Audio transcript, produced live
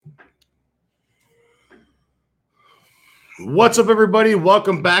What's up, everybody?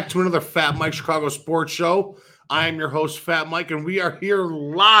 Welcome back to another FatMike Chicago Sports Show. I am your host, FatMike, and we are here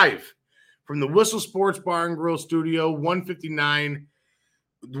live from the Whistle Sports Bar and Grill Studio, 159.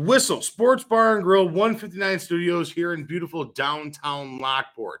 Whistle Sports Bar and Grill, 159 Studios here in beautiful downtown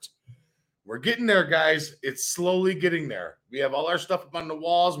Lockport. We're getting there, guys. It's slowly getting there. We have all our stuff up on the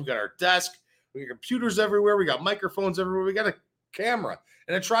walls. We got our desk. We got computers everywhere. We got microphones everywhere. We got a camera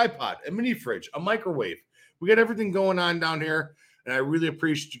and a tripod, a mini fridge, a microwave. We got everything going on down here, and I really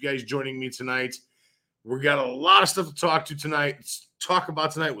appreciate you guys joining me tonight. We got a lot of stuff to talk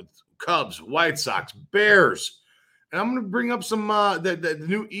about tonight with Cubs, White Sox, Bears, and I'm going to bring up some the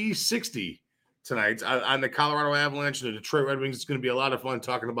new E60 tonight on the Colorado Avalanche and the Detroit Red Wings. It's going to be a lot of fun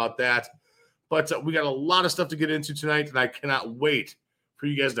talking about that, but we got a lot of stuff to get into tonight, and I cannot wait for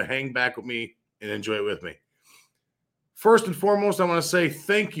you guys to hang back with me and enjoy it with me. First and foremost, I want to say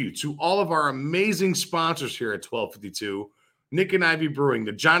thank you to all of our amazing sponsors here at 1252, Nick and Ivy Brewing,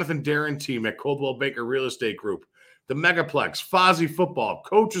 the Jonathan Darren team at Coldwell Banker Real Estate Group, the Megaplex, Fozzie Football,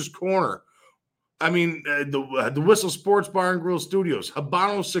 Coach's Corner, the Whistle Sports Bar and Grill Studios,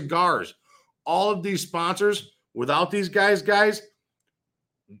 Habano Cigars, all of these sponsors. Without these guys,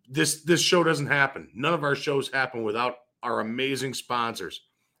 this show doesn't happen. None of our shows happen without our amazing sponsors,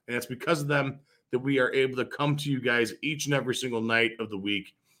 and it's because of them that we are able to come to you guys each and every single night of the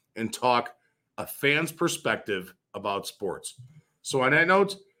week and talk a fan's perspective about sports. So on that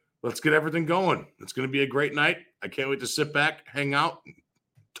note, let's get everything going. It's going to be a great night. I can't wait to sit back, hang out, and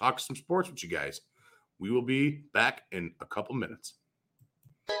talk some sports with you guys. We will be back in a couple minutes.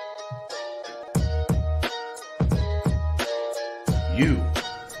 You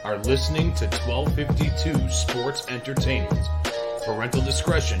are listening to 1252 Sports Entertainment. Parental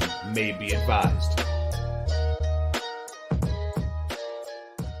discretion may be advised.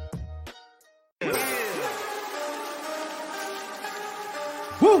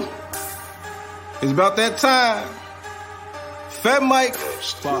 Woo! It's about that time. FatMike,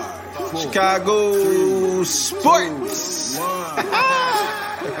 Chicago Sports.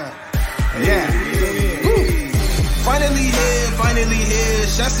 Yeah. Finally here.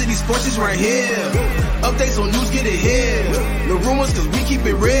 Shot City Sports is right here. Updates on news, get it here. No rumors, cause we keep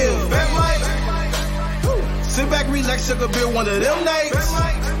it real. FatMike. Sit back, relax, sugar beer one of them nights.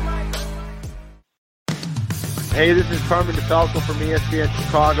 Hey, this is Carmen DeFalco from ESPN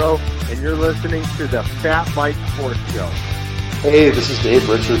Chicago, and you're listening to the FatMike Sports Show. Hey, this is Dave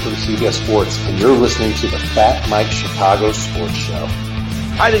Richard from CBS Sports, and you're listening to the FatMike Chicago Sports Show.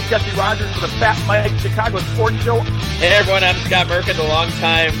 Hi, this is Jesse Rogers for the FatMike Chicago Sports Show. Hey everyone, I'm Scott Merkin, the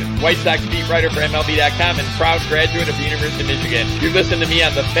longtime White Sox beat writer for MLB.com and proud graduate of the University of Michigan. You're listening to me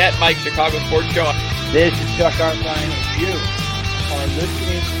on the FatMike Chicago Sports Show. This is Chuck Arfine, and you are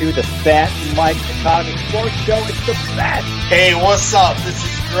listening to the FatMike Chicago Sports Show. It's the best. Hey, what's up? This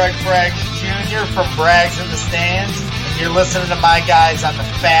is Greg Braggs Jr. from Braggs in the Stands, and you're listening to my guys on the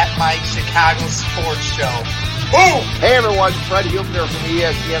FatMike Chicago Sports Show. Boom! Hey everyone, Freddie Huebner from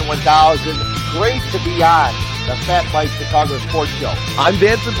ESPN 1000. Great to be on the FatMike Chicago Sports Show. I'm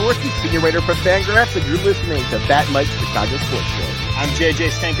Dan Zaborski, senior writer for Fangraphs, and you're listening to FatMike Chicago Sports Show. I'm JJ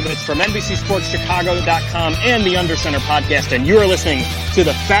Stankovich from NBCSportsChicago.com and the Undercenter podcast, and you are listening to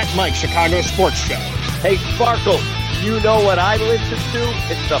the FatMike Chicago Sports Show. Hey Sparkle, you know what I listen to?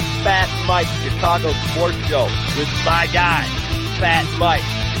 It's the FatMike Chicago Sports Show with my guy, Fat Mike.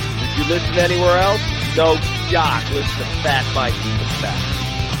 If you listen anywhere else, no jock. Listen to FatMike. The best.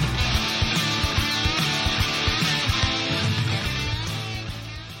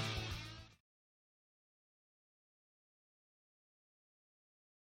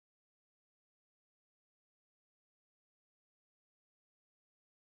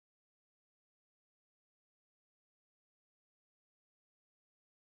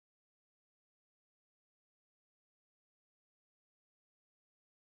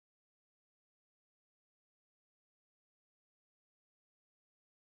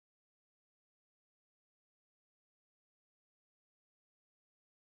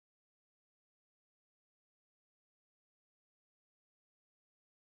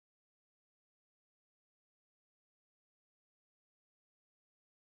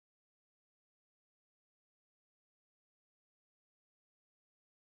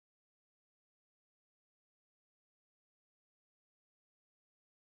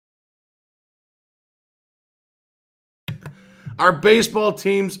 Our baseball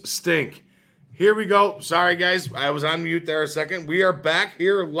teams stink. Here we go. Sorry, guys. I was on mute there a second. We are back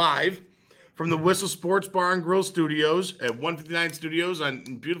here live from the Whistle Sports Bar and Grill Studios at 159 Studios on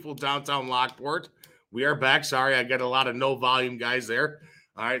beautiful downtown Lockport. We are back. Sorry, I got a lot of no volume guys there.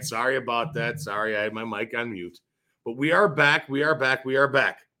 All right, sorry about that. Sorry, I had my mic on mute. But we are back. We are back. We are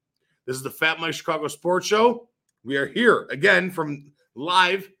back. This is the Fat Mike Chicago Sports Show. We are here again from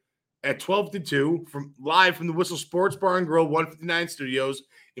live at 12 to 2, live from the Whistle Sports Bar and Grill 159 Studios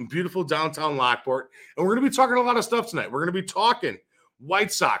in beautiful downtown Lockport. And we're going to be talking a lot of stuff tonight. We're going to be talking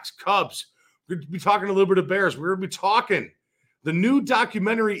White Sox, Cubs. We're going to be talking a little bit of Bears. We're going to be talking the new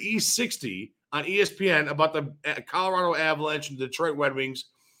documentary E60 on ESPN about the Colorado Avalanche and the Detroit Red Wings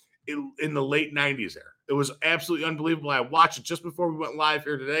in the late 90s there. It was absolutely unbelievable. I watched it just before we went live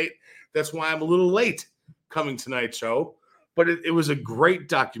here today. That's why I'm a little late coming tonight's show. But it was a great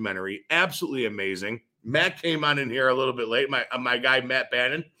documentary, absolutely amazing. Matt came on in here a little bit late. My guy Matt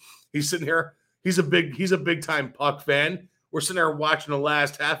Bannon, he's sitting here. He's a big time Puck fan. We're sitting there watching the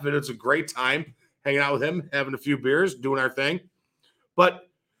last half of it. It's a great time hanging out with him, having a few beers, doing our thing. But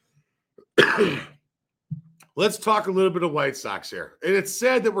let's talk a little bit of White Sox here. And it's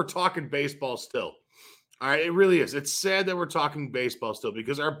sad that we're talking baseball still. All right, it really is. It's sad that we're talking baseball still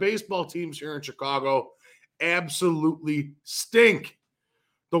because our baseball teams here in Chicago absolutely stink.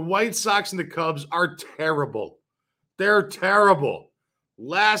 The White Sox and the Cubs are terrible. They're terrible.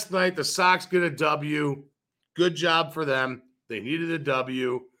 Last night, the Sox get a W. Good job for them. They needed a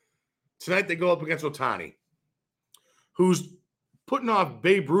W. Tonight, they go up against Ohtani, who's putting off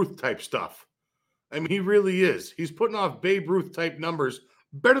Babe Ruth type stuff. I mean, he really is. He's putting off Babe Ruth type numbers,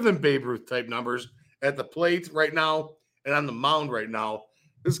 better than Babe Ruth type numbers at the plate right now and on the mound right now.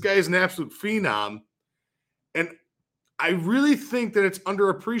 This guy is an absolute phenom. And I really think that it's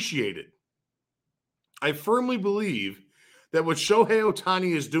underappreciated. I firmly believe that what Shohei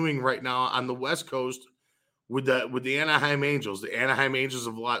Ohtani is doing right now on the West Coast with the Anaheim Angels, the Anaheim Angels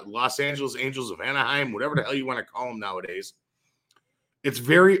of Los Angeles, Angels of Anaheim, whatever the hell you want to call them nowadays, it's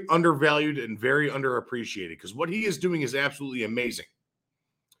very undervalued and very underappreciated because what he is doing is absolutely amazing.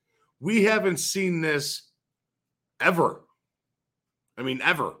 We haven't seen this ever. I mean,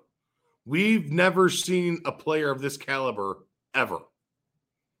 ever. We've never seen a player of this caliber ever.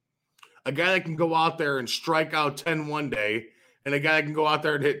 A guy that can go out there and strike out 10 one day, and a guy that can go out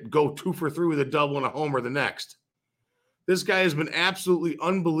there and go 2 for 3 with a double and a homer the next. This guy has been absolutely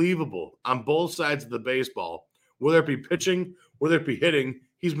unbelievable on both sides of the baseball. Whether it be pitching, whether it be hitting,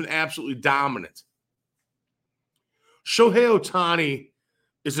 he's been absolutely dominant. Shohei Ohtani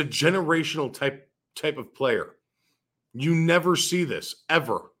is a generational type of player. You never see this,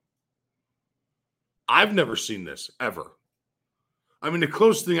 ever. I've never seen this, ever. I mean, the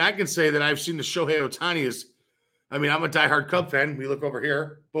closest thing I can say that I've seen to Shohei Ohtani is, I mean, I'm a diehard Cub fan. We look over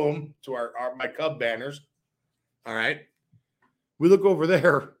here, boom, to my Cub banners. All right. We look over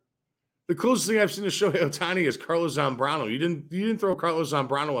there. The closest thing I've seen to Shohei Ohtani is Carlos Zambrano. You didn't throw Carlos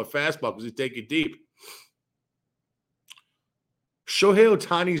Zambrano a fastball because he'd take it deep. Shohei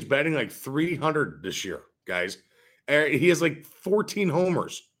Ohtani's batting like 300 this year, guys. He has like 14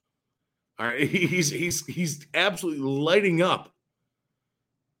 homers. All right, he's absolutely lighting up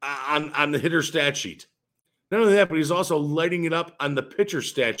on the hitter stat sheet. Not only that, but he's also lighting it up on the pitcher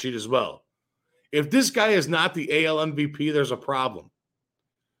stat sheet as well. If this guy is not the AL MVP, there's a problem.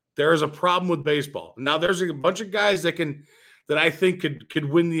 There is a problem with baseball. Now, there's a bunch of guys that I think could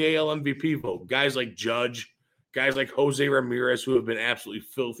win the AL MVP vote. Guys like Judge, guys like Jose Ramirez, who have been absolutely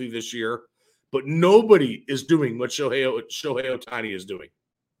filthy this year. But nobody is doing what Shohei Ohtani is doing.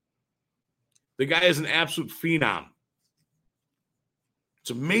 The guy is an absolute phenom.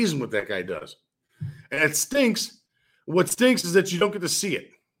 It's amazing what that guy does. And it stinks. What stinks is that you don't get to see it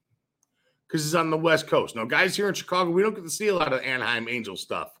because he's on the West Coast. Now, guys here in Chicago, we don't get to see a lot of Anaheim Angel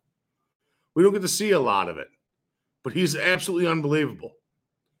stuff. We don't get to see a lot of it. But he's absolutely unbelievable.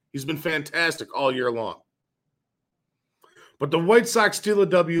 He's been fantastic all year long. But the White Sox steal a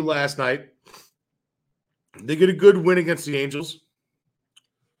W last night. They get a good win against the Angels.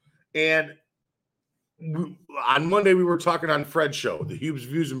 And on Monday, we were talking on Fred's show, the Hubes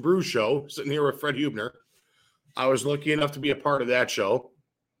Views and Brews show, sitting here with Fred Hubner. I was lucky enough to be a part of that show,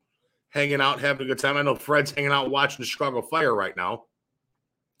 hanging out, having a good time. I know Fred's hanging out watching the Chicago Fire right now.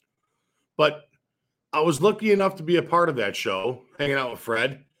 But I was lucky enough to be a part of that show, hanging out with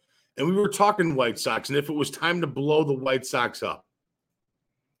Fred, and we were talking White Sox, and if it was time to blow the White Sox up.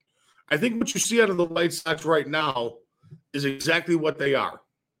 I think what you see out of the White Sox right now is exactly what they are.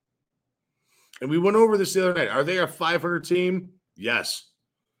 And we went over this the other night. Are they a 500 team? Yes.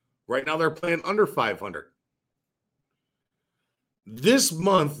 Right now they're playing under 500. This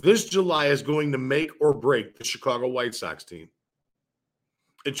month, this July, is going to make or break the Chicago White Sox team.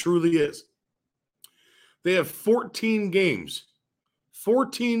 It truly is. They have 14 games.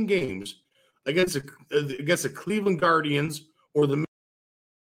 14 games against the Cleveland Guardians or the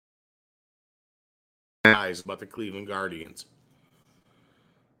guys about the Cleveland Guardians.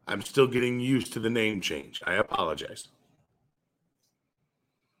 I'm still getting used to the name change. I apologize.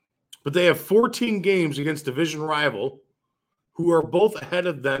 But they have 14 games against division rival who are both ahead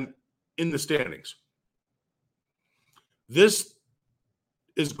of them in the standings. This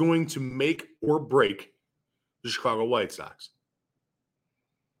is going to make or break the Chicago White Sox.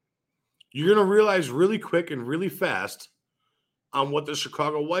 You're going to realize really quick and really fast on what the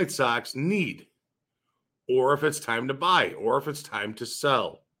Chicago White Sox need, or if it's time to buy, or if it's time to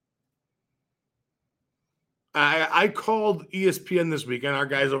sell. I called ESPN this weekend, our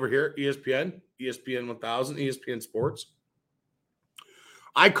guys over here, ESPN 1000, ESPN Sports.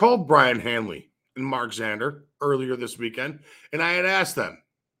 I called Brian Hanley and Mark Zander earlier this weekend, and I had asked them,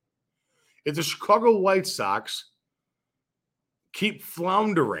 if the Chicago White Sox keep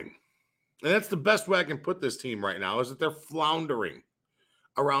floundering, and that's the best way I can put this team right now, is that they're floundering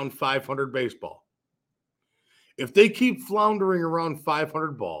around 500 baseball. If they keep floundering around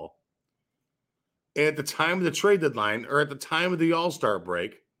 500 ball, and at the time of the trade deadline or at the time of the All-Star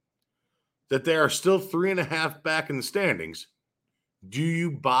break, that they are still 3.5 back in the standings, do you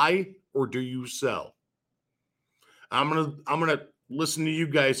buy or do you sell? I'm gonna listen to you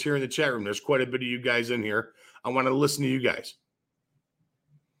guys here in the chat room. There's quite a bit of you guys in here. I want to listen to you guys.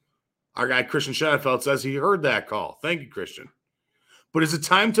 Our guy Christian Schoenfeld says he heard that call. Thank you, Christian. But is it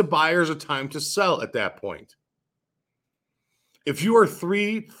time to buy or is it time to sell at that point? If you are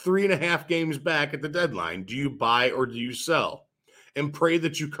 3.5 games back at the deadline, do you buy or do you sell? And pray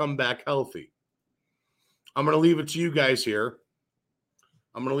that you come back healthy. I'm going to leave it to you guys here.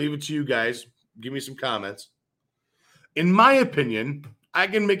 Give me some comments. In my opinion, I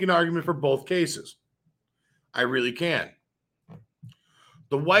can make an argument for both cases. I really can.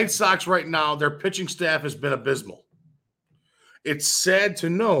 The White Sox right now, their pitching staff has been abysmal. It's sad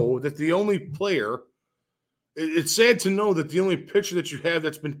to know that the only pitcher that you have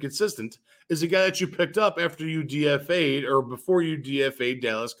that's been consistent is the guy that you picked up after you DFA'd or before you DFA'd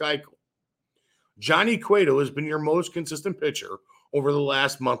Dallas Keuchel. Johnny Cueto has been your most consistent pitcher over the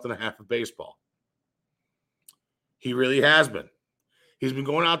last month and a half of baseball. He really has been. He's been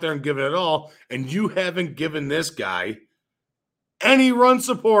going out there and giving it all, and you haven't given this guy any run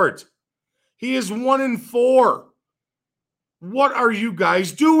support. He is 1-4. What are you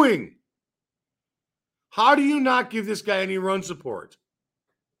guys doing? How do you not give this guy any run support?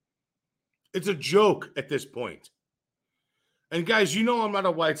 It's a joke at this point. And guys, you know I'm not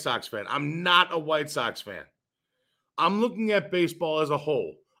a White Sox fan. I'm not a White Sox fan. I'm looking at baseball as a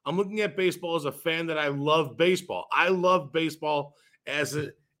whole. I'm looking at baseball as a fan that I love baseball. I love baseball as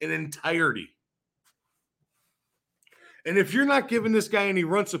an entirety. And if you're not giving this guy any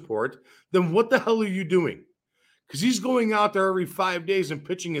run support, then what the hell are you doing? Because he's going out there every 5 days and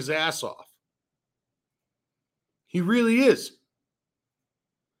pitching his ass off. He really is.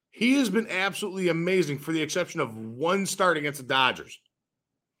 He has been absolutely amazing for the exception of one start against the Dodgers.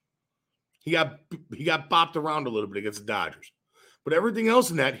 He got bopped around a little bit against the Dodgers. But everything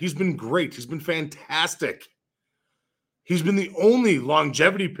else in that, he's been great. He's been fantastic. He's been the only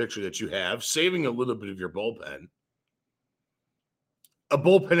longevity pitcher that you have, saving a little bit of your bullpen. A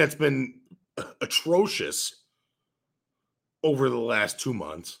bullpen that's been atrocious over the last 2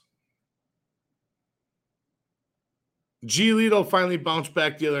 months. Giolito finally bounced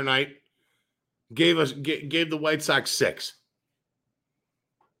back the other night. Gave the White Sox 6.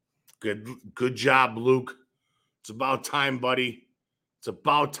 Good job, Luke. It's about time, buddy. It's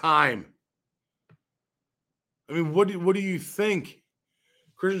about time. I mean, what do you think?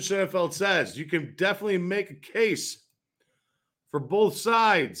 Christian Schoenfeld says you can definitely make a case for both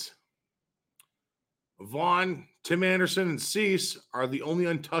sides. Vaughn, Tim Anderson, and Cease are the only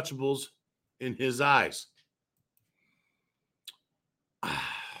untouchables in his eyes.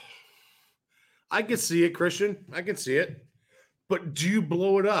 I can see it, Christian. I can see it. But do you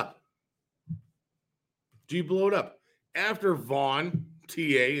blow it up? Do you blow it up? After Vaughn,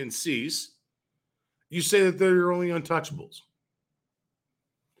 TA, and Cease, you say that they're your only untouchables.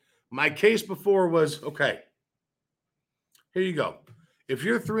 My case before was, okay, here you go. If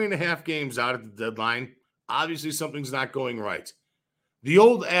you're 3.5 games out at the deadline, obviously something's not going right. The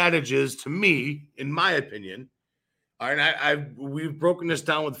old adage is, to me, in my opinion, and we've broken this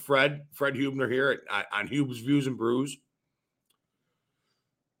down with Fred Hubner here on Hube's Views and Brews.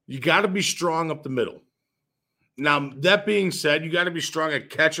 You got to be strong up the middle. Now, that being said, you got to be strong at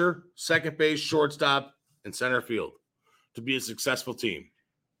catcher, second base, shortstop, and center field to be a successful team.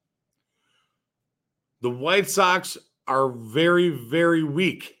 The White Sox are very, very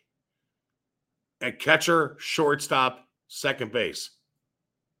weak at catcher, shortstop, second base.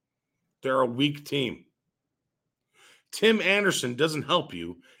 They're a weak team. Tim Anderson doesn't help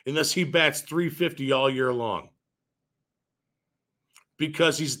you unless he bats .350 all year long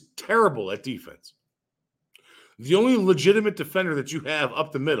because he's terrible at defense. The only legitimate defender that you have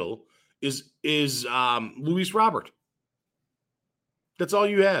up the middle is Luis Robert. That's all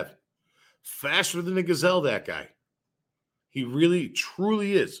you have. Faster than a gazelle, that guy. He really,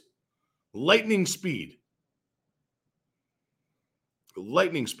 truly is. Lightning speed.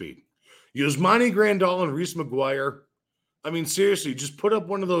 Lightning speed. Yasmani Grandal and Reese McGuire. I mean, seriously, just put up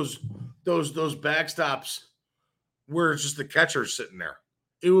one of those backstops where it's just the catcher sitting there.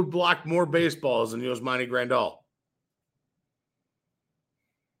 It would block more baseballs than Yasmani Grandal.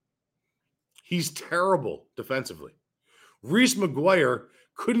 He's terrible defensively. Reese McGuire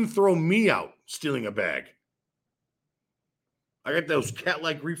couldn't throw me out stealing a bag. I got those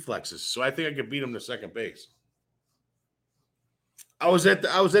cat-like reflexes, so I think I could beat him to second base. I was at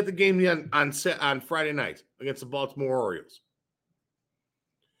the game on Friday night against the Baltimore Orioles.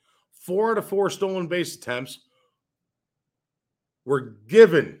 4 out of 4 stolen base attempts were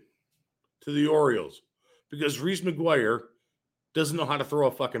given to the Orioles because Reese McGuire doesn't know how to throw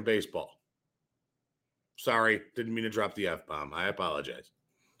a fucking baseball. Sorry, didn't mean to drop the F-bomb. I apologize.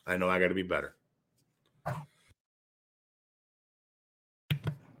 I know I got to be better.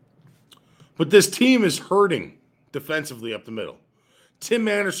 But this team is hurting defensively up the middle. Tim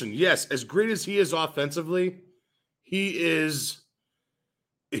Anderson, yes, as great as he is offensively, he is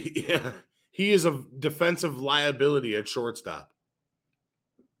a defensive liability at shortstop.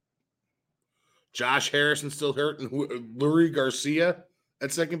 Josh Harrison still hurt, and Lurie Garcia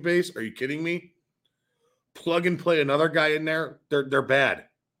at second base. Are you kidding me? Plug and play another guy in there. They're bad.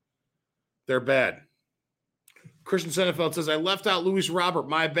 They're bad. Christian Sennefeld says, I left out Luis Robert.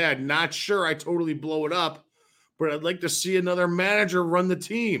 My bad. Not sure I totally blow it up, but I'd like to see another manager run the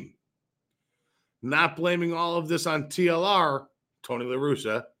team. Not blaming all of this on TLR, Tony La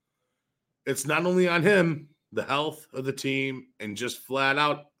Russa. It's not only on him, the health of the team, and just flat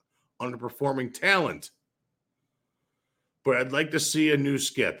out underperforming talent. But I'd like to see a new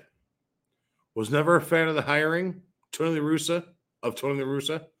skip. Was never a fan of the hiring, Tony La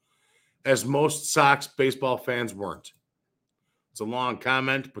Russa, as most Sox baseball fans weren't. It's a long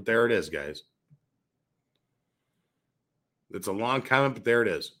comment, but there it is, guys. It's a long comment, but there it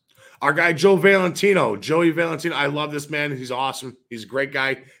is. Our guy, Joey Valentino, I love this man. He's awesome. He's a great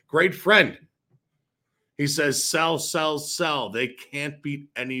guy, great friend. He says, sell, sell, sell. They can't beat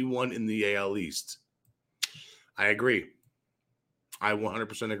anyone in the AL East. I agree. I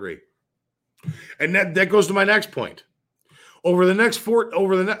 100% agree. And that goes to my next point. Over the next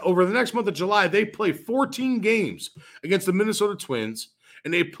month of July, they play 14 games against the Minnesota Twins,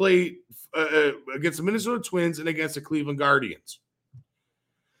 and they play against the Minnesota Twins and against the Cleveland Guardians.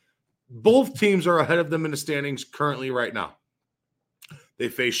 Both teams are ahead of them in the standings currently right now. They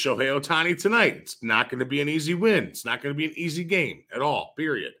face Shohei Ohtani tonight. It's not going to be an easy win. It's not going to be an easy game at all,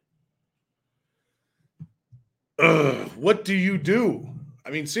 period. What do you do? I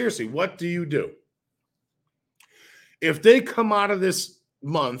mean, seriously, what do you do? If they come out of this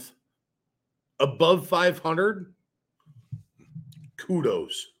month above 500,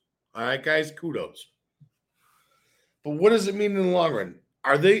 kudos. All right, guys, kudos. But what does it mean in the long run?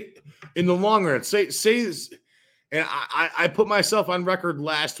 Are they in the long run? Say this, and I put myself on record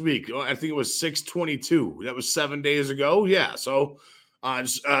last week. I think it was 6/22. That was 7 days ago. Yeah. So on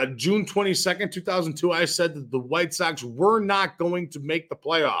June 22nd, 2002, I said that the White Sox were not going to make the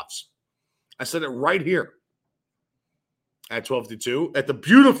playoffs. I said it right here at 12:52 at the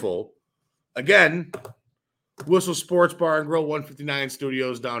beautiful, again, Whistle Sports Bar and Grill 159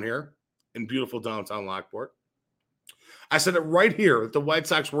 Studios down here in beautiful downtown Lockport. I said it right here that the White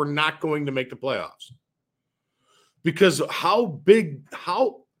Sox were not going to make the playoffs because how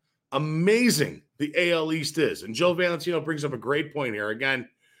amazing the AL East is. And Joe Valentino brings up a great point here. Again,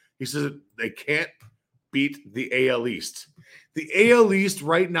 he says they can't beat the AL East. The AL East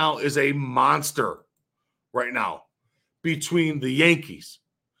right now is a monster right now between the Yankees,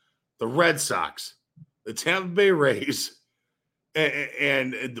 the Red Sox, the Tampa Bay Rays,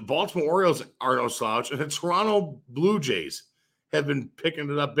 and the Baltimore Orioles are no slouch, and the Toronto Blue Jays have been picking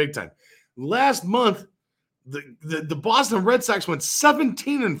it up big time. Last month, the Boston Red Sox went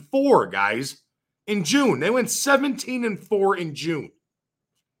 17-4, guys, in June. They went 17-4 in June.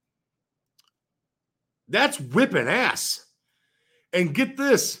 That's whipping ass. And get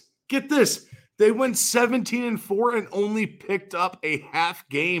this. They went 17-4 and only picked up a half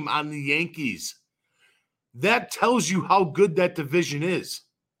game on the Yankees. That tells you how good that division is.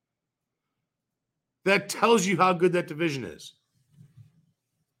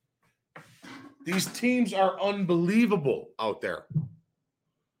 These teams are unbelievable out there.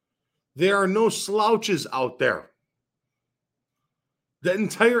 There are no slouches out there. The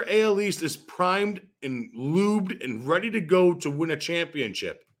entire AL East is primed and lubed and ready to go to win a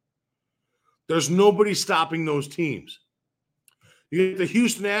championship. There's nobody stopping those teams. You get the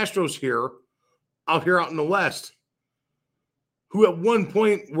Houston Astros out in the West, who at one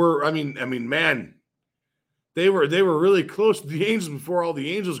point were, man, they were really close to the Angels before all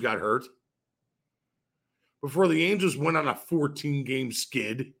the Angels got hurt. Before the Angels went on a 14-game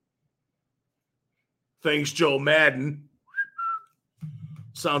skid. Thanks, Joe Madden.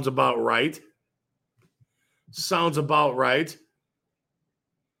 Sounds about right.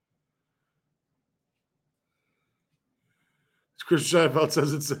 Christian Seinfeld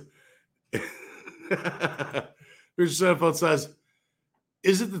says Christian Seinfeld says,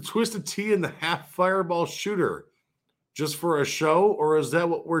 is it the Twisted Tea and the half fireball shooter just for a show, or is that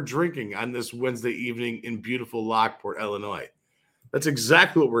what we're drinking on this Wednesday evening in beautiful Lockport, Illinois? That's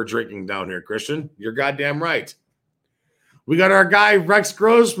exactly what we're drinking down here, Christian. You're goddamn right. We got our guy, Rex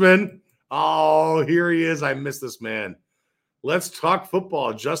Grossman. Oh, here he is. I miss this man. Let's talk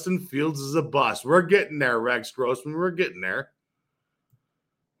football. Justin Fields is a bust. We're getting there, Rex Grossman. We're getting there.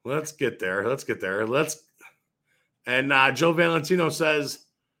 Let's get there. And Joe Valentino says,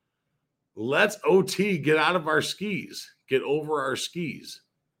 let's OT get out of our skis. Get over our skis.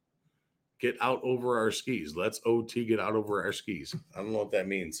 Get out over our skis. Let's OT get out over our skis. I don't know what that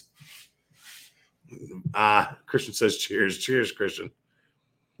means. Christian says cheers. Cheers, Christian.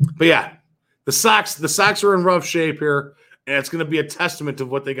 But yeah, the Sox are in rough shape here, and it's going to be a testament to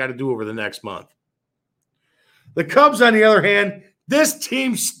what they got to do over the next month. The Cubs, on the other hand, this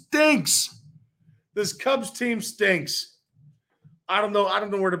team stinks. This Cubs team stinks. I don't know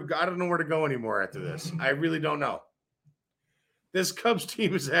where to go anymore after this. I really don't know. This Cubs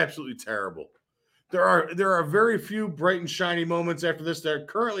team is absolutely terrible. There are very few bright and shiny moments after this. They're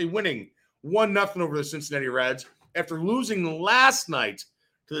currently winning 1-0 over the Cincinnati Reds after losing last night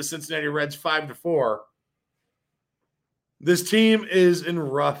to the Cincinnati Reds 5-4. This team is in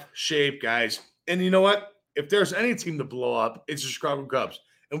rough shape, guys. And you know what? If there's any team to blow up, it's the Chicago Cubs.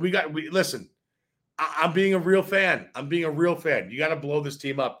 And listen, I'm being a real fan. You got to blow this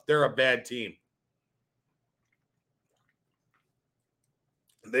team up. They're a bad team.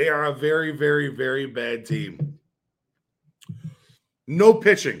 They are a very, very, very bad team. No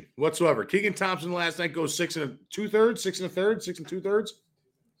pitching whatsoever. Keegan Thompson last night goes 6 2/3.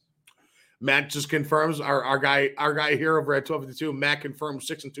 Matt just confirms our guy here over at 1252. Matt confirms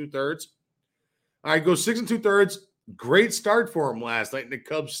 6 2/3. All right, goes 6 2/3. Great start for him last night, and the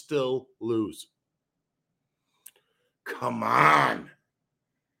Cubs still lose. Come on.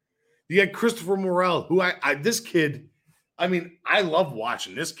 You got Christopher Morel, who this kid, I love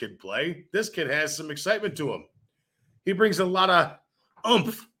watching this kid play. This kid has some excitement to him. He brings a lot of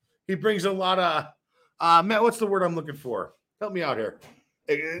oomph. He brings a lot of, Matt, what's the word I'm looking for? Help me out here.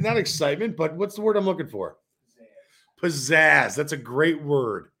 Not excitement, but what's the word I'm looking for? Pizzazz. That's a great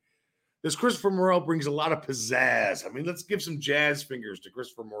word. This Christopher Morel brings a lot of pizzazz. Let's give some jazz fingers to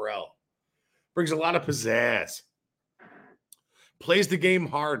Christopher Morel. Brings a lot of pizzazz. Plays the game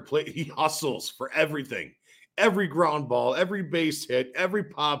hard. He hustles for everything. Every ground ball, every base hit, every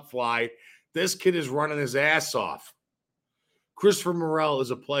pop fly. This kid is running his ass off. Christopher Morel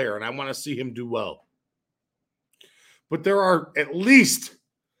is a player, and I want to see him do well. But there are at least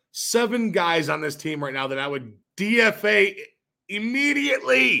 7 guys on this team right now that I would DFA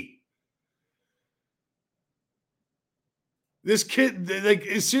immediately. This kid,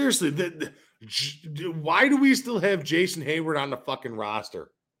 seriously, why do we still have Jason Hayward on the fucking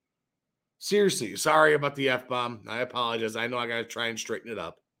roster? Seriously, sorry about the F-bomb. I apologize. I know I got to try and straighten it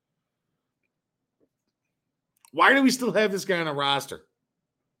up. Why do we still have this guy on the roster?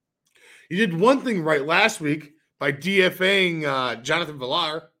 You did one thing right last week by DFAing Jonathan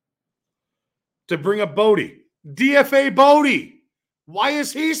Villar to bring up Bodie. DFA Bodie. Why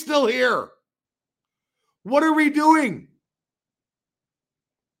is he still here? What are we doing?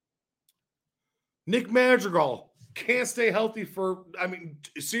 Nick Madrigal can't stay healthy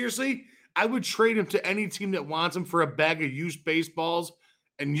seriously, I would trade him to any team that wants him for a bag of used baseballs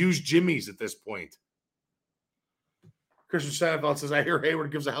and used jimmies at this point. Christian Seinfeld says, I hear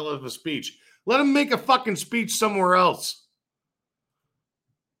Hayward gives a hell of a speech. Let him make a fucking speech somewhere else.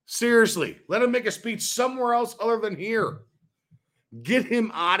 Seriously, let him make a speech somewhere else other than here. Get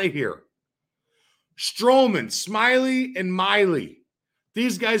him out of here. Stroman, Smiley, and Miley.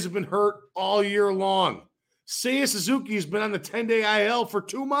 These guys have been hurt all year long. Seiya Suzuki has been on the 10-day IL for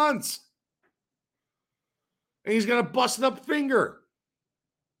 2 months. And he's got a busted up finger.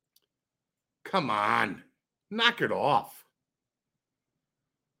 Come on. Knock it off.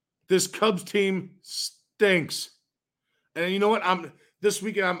 This Cubs team stinks. And you know what? This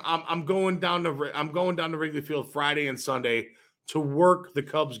weekend I'm going down to Wrigley Field Friday and Sunday to work the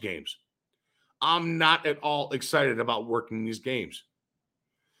Cubs games. I'm not at all excited about working these games.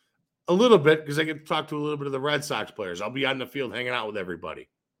 A little bit, because I get to talk to a little bit of the Red Sox players. I'll be out in the field hanging out with everybody.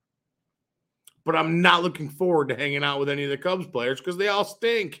 But I'm not looking forward to hanging out with any of the Cubs players because they all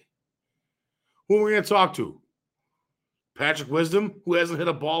stink. Who are we going to talk to? Patrick Wisdom, who hasn't hit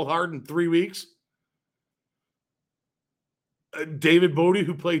a ball hard in 3 weeks? David Bodie,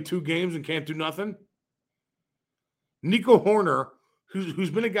 who played 2 games and can't do nothing? Nico Horner, who's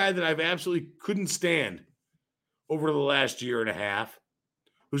been a guy that I've absolutely couldn't stand over the last year and a half,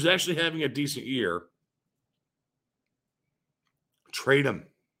 who's actually having a decent year. Trade him.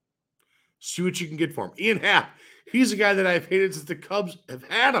 See what you can get for him. Ian Happ, he's a guy that I've hated since the Cubs have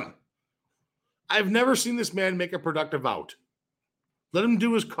had him. I've never seen this man make a productive out. Let him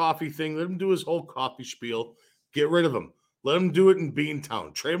do his coffee thing. Let him do his whole coffee spiel. Get rid of him. Let him do it in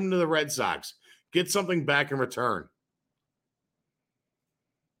Beantown. Trade him to the Red Sox. Get something back in return.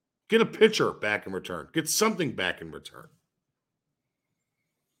 Get a pitcher back in return. Get something back in return.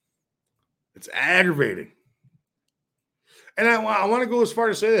 It's aggravating. And I want to go as far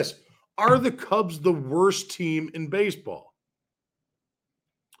to say this. Are the Cubs the worst team in baseball?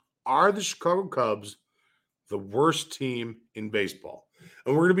 Are the Chicago Cubs the worst team in baseball?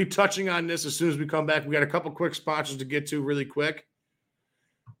 And we're going to be touching on this as soon as we come back. We got a couple quick sponsors to get to really quick.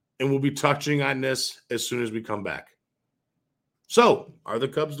 And we'll be touching on this as soon as we come back. So, are the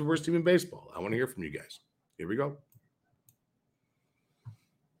Cubs the worst team in baseball? I want to hear from you guys. Here we go.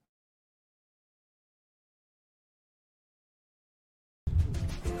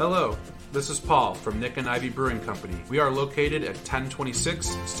 Hello, this is Paul from Nick and Ivy Brewing Company. We are located at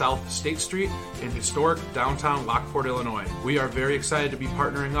 1026 South State Street in historic downtown Lockport, Illinois. We are very excited to be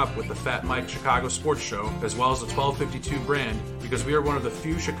partnering up with the FatMike Chicago Sports Show as well as the 1252 brand because we are one of the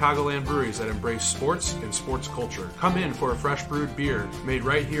few Chicagoland breweries that embrace sports and sports culture. Come in for a fresh brewed beer made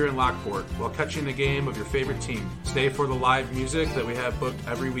right here in Lockport while catching the game of your favorite team. Stay for the live music that we have booked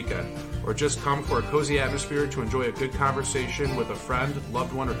every weekend. Or just come for a cozy atmosphere to enjoy a good conversation with a friend,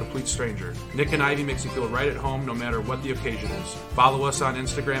 loved one, or complete stranger. Nick and Ivy makes you feel right at home no matter what the occasion is. Follow us on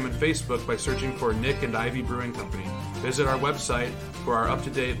Instagram and Facebook by searching for Nick and Ivy Brewing Company. Visit our website for our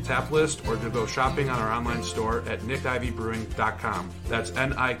up-to-date tap list or to go shopping on our online store at nickivybrewing.com. That's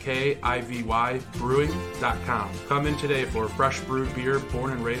Nikivy brewing.com. Come in today for a fresh brewed beer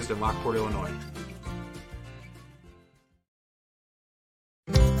born and raised in Lockport, Illinois.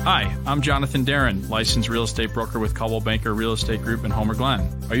 Hi, I'm Jonathan Darren, licensed real estate broker with Coldwell Banker Real Estate Group in Homer Glen.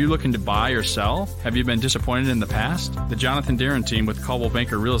 Are you looking to buy or sell? Have you been disappointed in the past? The Jonathan Darren team with Coldwell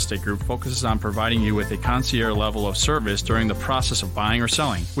Banker Real Estate Group focuses on providing you with a concierge level of service during the process of buying or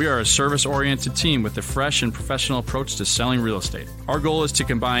selling. We are a service-oriented team with a fresh and professional approach to selling real estate. Our goal is to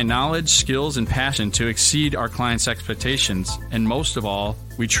combine knowledge, skills, and passion to exceed our clients' expectations, and most of all,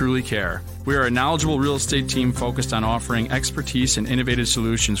 we truly care. We are a knowledgeable real estate team focused on offering expertise and innovative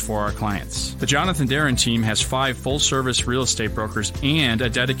solutions for our clients. The Jonathan Darren team has 5 full-service real estate brokers and a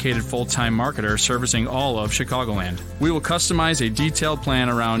dedicated full-time marketer servicing all of Chicagoland. We will customize a detailed plan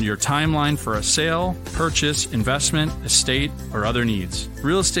around your timeline for a sale, purchase, investment, estate, or other needs.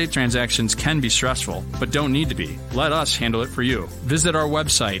 Real estate transactions can be stressful, but don't need to be. Let us handle it for you. Visit our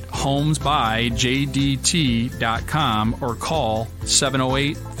website, homesbyjdt.com, or call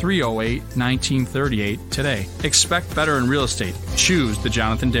 708-308-1938 today. Expect better in real estate. Choose the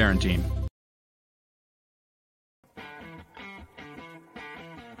Jonathan Darren team.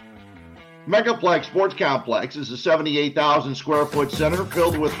 Megaplex Sports Complex is a 78,000 square foot center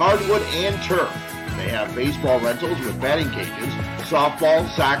filled with hardwood and turf. They have baseball rentals with batting cages, softball,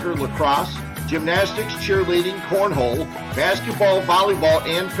 soccer, lacrosse, gymnastics, cheerleading, cornhole, basketball, volleyball,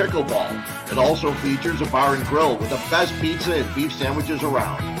 and pickleball. It also features a bar and grill with the best pizza and beef sandwiches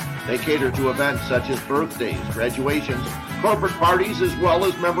around. They cater to events such as birthdays, graduations, corporate parties, as well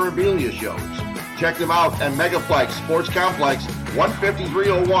as memorabilia shows. Check them out at Megaplex Sports Complex,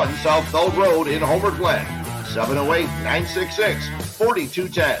 15301 South Bell Road in Homer Glen,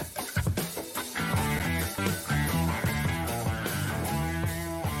 708-966-4210.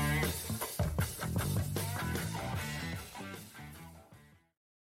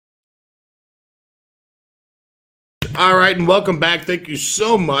 All right, and welcome back. Thank you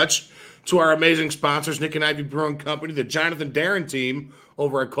so much to our amazing sponsors, Nick and Ivy Brewing Company, the Jonathan Darren team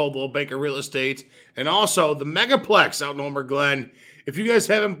over at Coldwell Banker Real Estate, and also the Megaplex out in Homer Glen. If you guys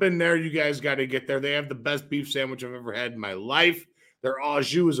haven't been there, you guys got to get there. They have the best beef sandwich I've ever had in my life. Their au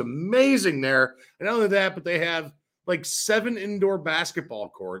jus is amazing there. And not only that, but they have like 7 indoor basketball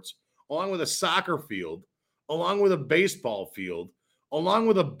courts, along with a soccer field, along with a baseball field, along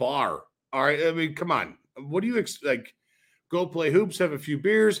with a bar. All right. I mean, come on. What do you like? Go play hoops, have a few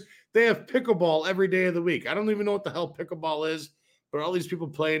beers. They have pickleball every day of the week. I don't even know what the hell pickleball is, but all these people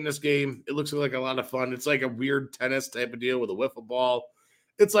playing this game, it looks like a lot of fun. It's like a weird tennis type of deal with a wiffle ball.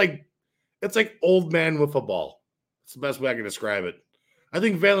 It's like old man wiffle ball. It's the best way I can describe it. I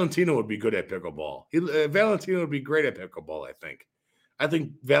think Valentino would be good at pickleball. Valentino would be great at pickleball, I think. I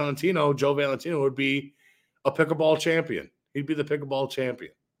think Joe Valentino would be a pickleball champion. He'd be the pickleball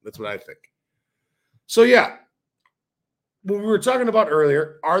champion. That's what I think. So, yeah. What we were talking about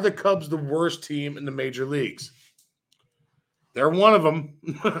earlier, are the Cubs the worst team in the major leagues? They're one of them.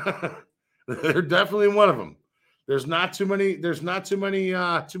 They're definitely one of them. There's not too many worse.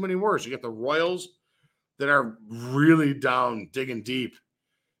 You got the Royals that are really down, digging deep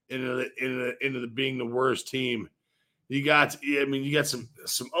into the being the worst team. You got some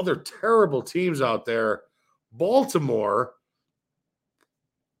other terrible teams out there. Baltimore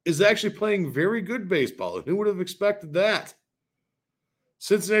is actually playing very good baseball. Who would have expected that?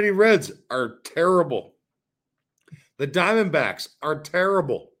 Cincinnati Reds are terrible. The Diamondbacks are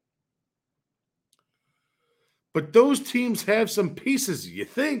terrible. But those teams have some pieces, you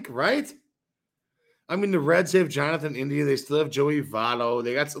think, right? I mean, the Reds have Jonathan India. They still have Joey Votto.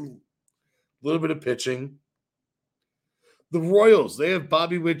 They got some little bit of pitching. The Royals, they have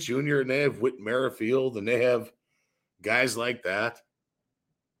Bobby Witt Jr. and they have Whit Merrifield and they have guys like that.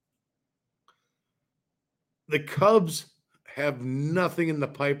 The Cubs have nothing in the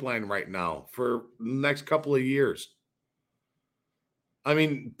pipeline right now for the next couple of years. I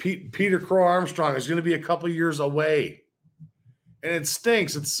mean, Peter Crow Armstrong is going to be a couple of years away. And it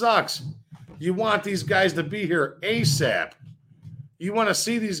stinks. It sucks. You want these guys to be here ASAP. You want to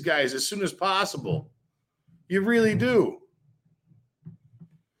see these guys as soon as possible. You really do.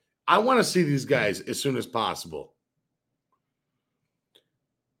 I want to see these guys as soon as possible.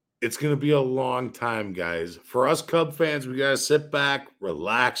 It's going to be a long time, guys. For us Cub fans, we got to sit back,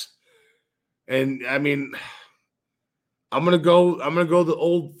 relax. And, I mean, I'm going to go the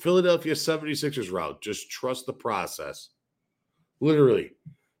old Philadelphia 76ers route. Just trust the process. Literally.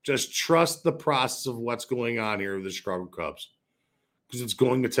 Just trust the process of what's going on here with the Chicago Cubs. Because it's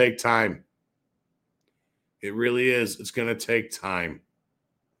going to take time. It really is. It's going to take time.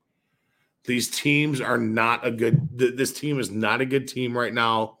 These teams are not a good – this team is not a good team right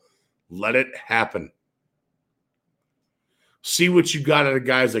now. Let it happen. See what you got out of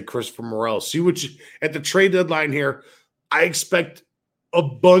guys like Christopher Morel. See what you – at the trade deadline here, I expect a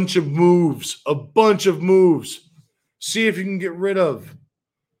bunch of moves. See if you can get rid of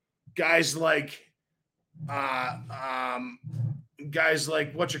guys like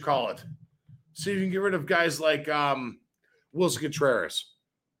what you call it. See if you can get rid of guys like Wilson Contreras,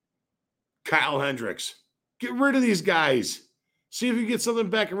 Kyle Hendricks. Get rid of these guys. See if you get something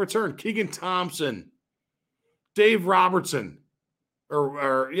back in return. Keegan Thompson, Dave Robertson,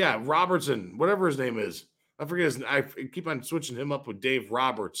 Robertson, whatever his name is. I forget his name. I keep on switching him up with Dave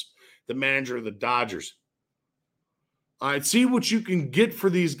Roberts, the manager of the Dodgers. All right, see what you can get for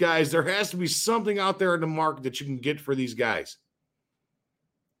these guys. There has to be something out there in the market that you can get for these guys.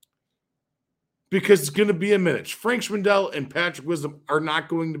 Because it's going to be a minute. Frank Schwindel and Patrick Wisdom are not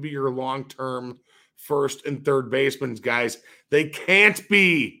going to be your long-term first and third basemen, guys. They can't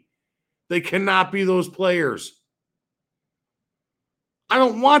be. They cannot be those players. I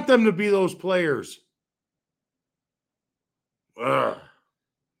don't want them to be those players. Ugh.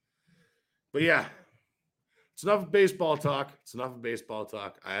 But yeah, it's enough of baseball talk.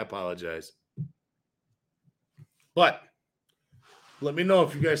 I apologize. But let me know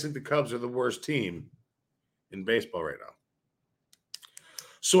if you guys think the Cubs are the worst team in baseball right now.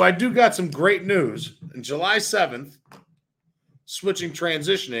 So I do got some great news. On July 7th,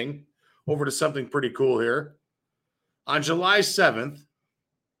 transitioning over to something pretty cool here. On July 7th,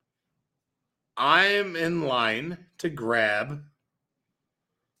 I am in line to grab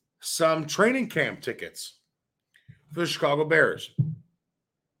some training camp tickets for the Chicago Bears.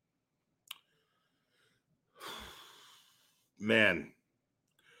 Man,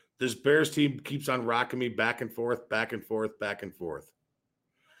 this Bears team keeps on rocking me back and forth. The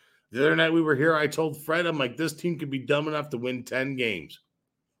other night we were here, I told Fred, I'm like, this team could be dumb enough to win 10 games.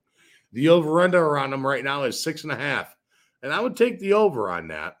 The over-under on them right now is 6.5. And I would take the over on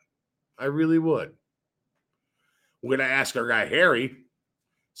that. I really would. We're going to ask our guy Harry,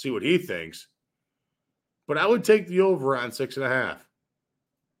 see what he thinks. But I would take the over on 6.5.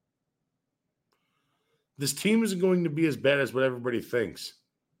 This team isn't going to be as bad as what everybody thinks.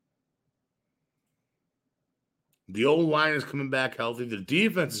 The old line is coming back healthy. The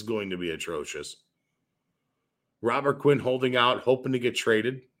defense is going to be atrocious. Robert Quinn holding out, hoping to get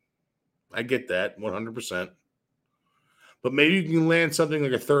traded. I get that, 100%. But maybe you can land something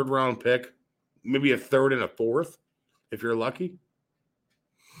like a third-round pick, maybe a third and a fourth, if you're lucky.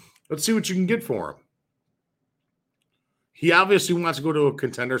 Let's see what you can get for him. He obviously wants to go to a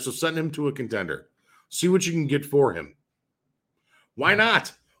contender, so send him to a contender. See what you can get for him. Why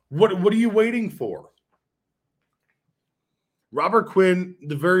not? What are you waiting for? Robert Quinn,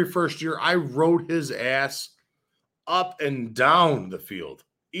 the very first year, I rode his ass up and down the field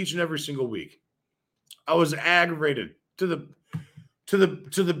each and every single week. I was aggravated to the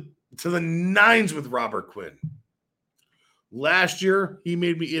nines with Robert Quinn. Last year, he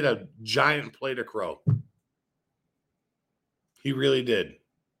made me eat a giant plate of crow. He really did.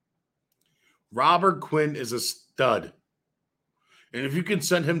 Robert Quinn is a stud. And if you can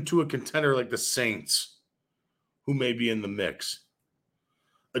send him to a contender like the Saints, who may be in the mix,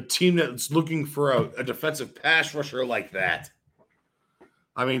 a team that's looking for a defensive pass rusher like that.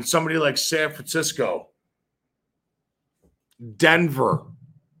 I mean, somebody like San Francisco, Denver,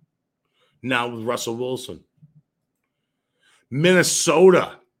 now with Russell Wilson,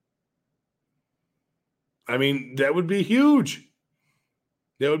 Minnesota. I mean, that would be huge.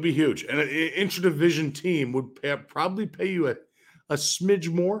 That would be huge. And an intra-division team would probably pay you a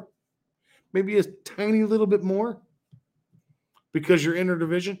smidge more, maybe a tiny little bit more, because you're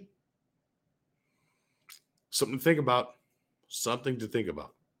inter-division. Something to think about. Something to think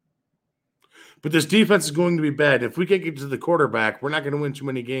about. But this defense is going to be bad. If we can't get to the quarterback, we're not going to win too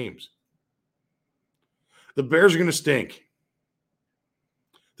many games. The Bears are going to stink.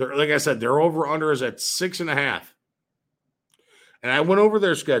 Like I said, their over-under is at 6.5. And I went over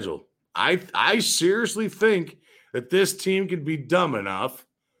their schedule. I seriously think that this team could be dumb enough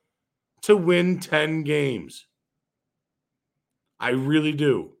to win 10 games. I really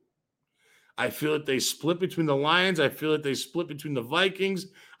do. I feel that they split between the Lions. I feel that they split between the Vikings.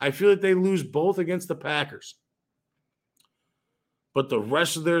 I feel that they lose both against the Packers. But the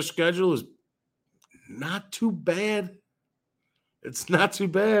rest of their schedule is not too bad. It's not too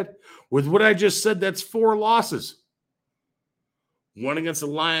bad. With what I just said, that's 4 losses. One against the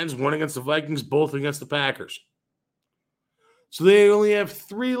Lions, one against the Vikings, both against the Packers. So they only have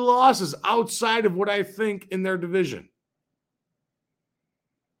 3 losses outside of what I think in their division.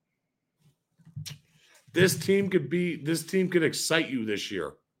 This team could excite you this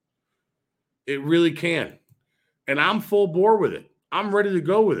year. It really can. And I'm full bore with it. I'm ready to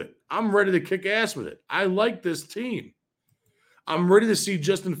go with it. I'm ready to kick ass with it. I like this team. I'm ready to see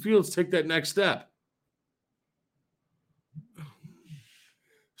Justin Fields take that next step.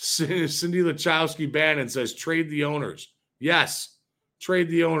 Cindy Lachowski-Bannon says, trade the owners. Yes, trade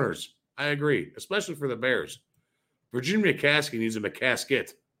the owners. I agree, especially for the Bears. Virginia McCaskey needs a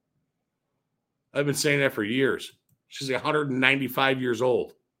McCaskett. I've been saying that for years. She's 195 years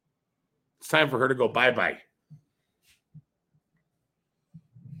old. It's time for her to go bye-bye.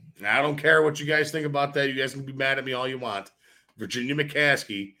 Now, I don't care what you guys think about that. You guys can be mad at me all you want. Virginia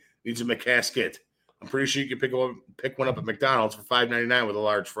McCaskey needs a McCaskett. I'm pretty sure you can pick one up at McDonald's for $5.99 with a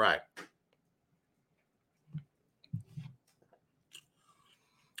large fry.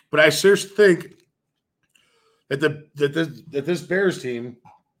 But I seriously think that this Bears team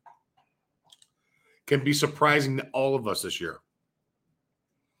can be surprising to all of us this year.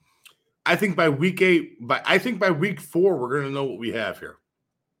 I think by week 4, we're going to know what we have here.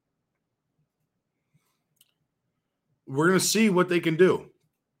 We're going to see what they can do.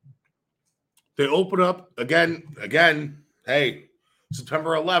 They open up again, hey,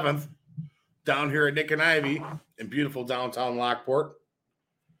 September 11th, down here at Nick and Ivy in beautiful downtown Lockport.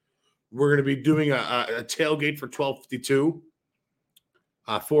 We're going to be doing a tailgate for $12.52,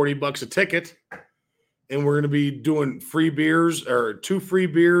 $40 a ticket. And we're going to be doing free beers, or 2 free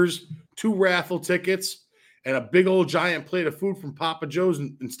beers, 2 raffle tickets, and a big old giant plate of food from Papa Joe's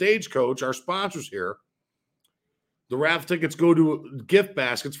and Stagecoach, our sponsors here. The raffle tickets go to gift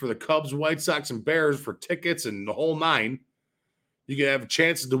baskets for the Cubs, White Sox, and Bears for tickets and the whole 9. You can have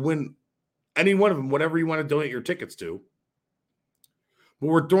chances to win any one of them, whatever you want to donate your tickets to. But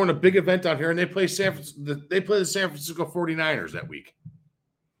we're throwing a big event down here, and they play the San Francisco 49ers that week.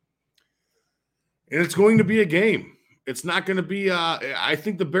 And it's going to be a game. It's not going to be I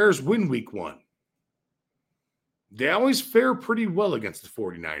think the Bears win week 1. They always fare pretty well against the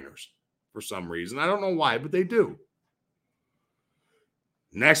 49ers for some reason. I don't know why, but they do.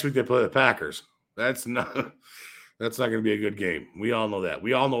 Next week they play the Packers. That's That's not going to be a good game. We all know that.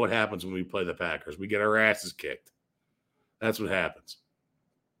 We all know what happens when we play the Packers. We get our asses kicked. That's what happens.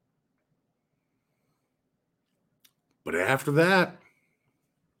 But after that,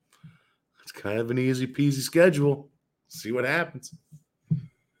 it's kind of an easy peasy schedule. See what happens.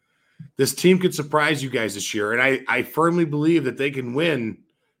 This team could surprise you guys this year, and I firmly believe that they can win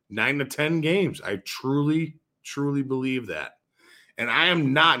 9 to 10 games. I truly, truly believe that. And I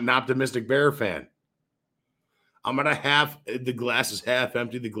am not an optimistic Bear fan. I'm not the glass is half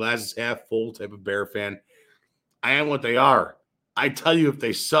empty, the glass is half full type of Bear fan. I am what they are. I tell you if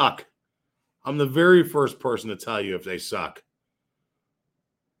they suck. I'm the very first person to tell you if they suck.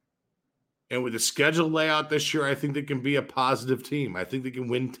 And with the schedule layout this year, I think they can be a positive team. I think they can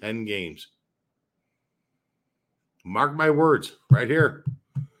win 10 games. Mark my words right here.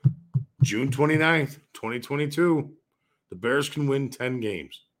 June 29th, 2022. The Bears can win 10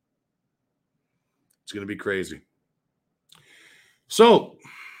 games. It's going to be crazy. So,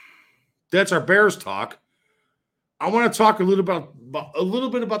 that's our Bears talk. I want to talk a little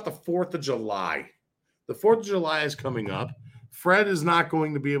bit about the 4th of July. The 4th of July is coming up. Fred is not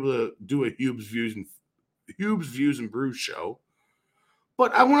going to be able to do a Hube's Views and Brews show.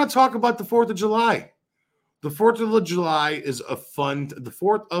 But I want to talk about the 4th of July. The 4th of July is a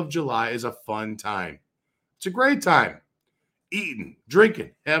fun time. It's a great time. Eating,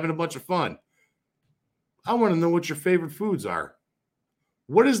 drinking, having a bunch of fun. I want to know what your favorite foods are.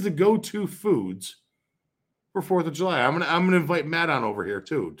 What is the go-to foods for 4th of July? I'm gonna invite Matt on over here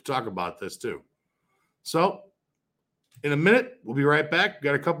too to talk about this too. So, in a minute, we'll be right back. We've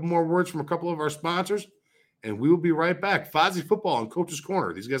got a couple more words from a couple of our sponsors, and we will be right back. Fozzie Football and Coach's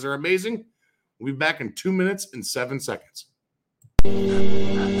Corner. These guys are amazing. We'll be back in 2 minutes and 7 seconds.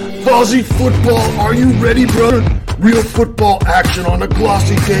 Fozzie Football, are you ready, brother? Real football action on a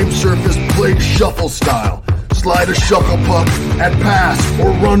glossy game surface played shuffle style. Slide a shuffle puck at pass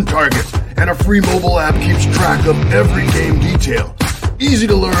or run targets, and a free mobile app keeps track of every game detail. Easy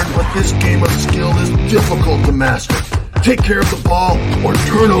to learn, but this game of skill is difficult to master. Take care of the ball, or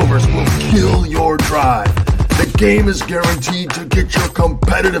turnovers will kill your drive. The game is guaranteed to get your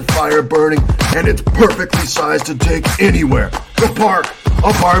competitive fire burning, and it's perfectly sized to take anywhere. The park,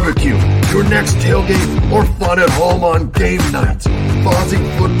 a barbecue, your next tailgate, or fun at home on game nights. Fozzie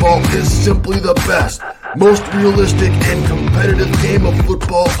Football is simply the best, most realistic and competitive game of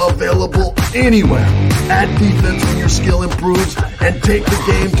football available anywhere. Add defense when your skill improves and take the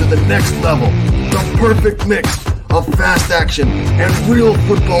game to the next level. The perfect mix of fast action and real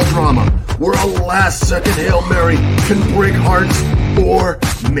football drama, where a last-second Hail Mary can break hearts or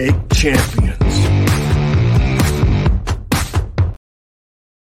make champions.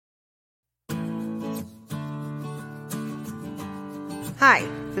 Hi,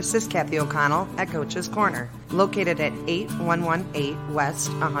 this is Kathy O'Connell at Coach's Corner, located at 8118 West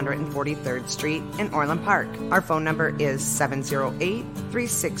 143rd Street in Orland Park. Our phone number is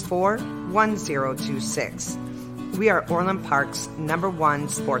 708-364-1026. We are Orland Park's #1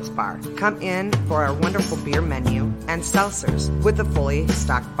 sports bar. Come in for our wonderful beer menu and seltzers with a fully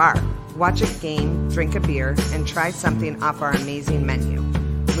stocked bar. Watch a game, drink a beer, and try something off our amazing menu.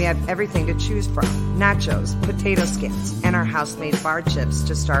 We have everything to choose from: nachos, potato skins, and our house-made bar chips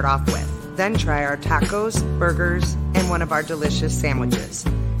to start off with. Then try our tacos, burgers, and one of our delicious sandwiches.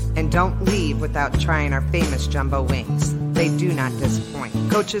 And don't leave without trying our famous jumbo wings. They do not disappoint.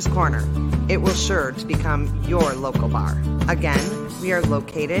 Coach's Corner. It will sure to become your local bar. Again, we are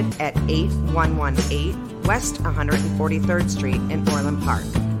located at 8118 West 143rd Street in Orland Park.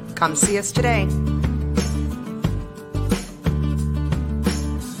 Come see us today.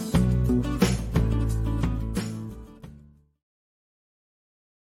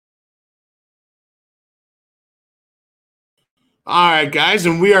 All right, guys,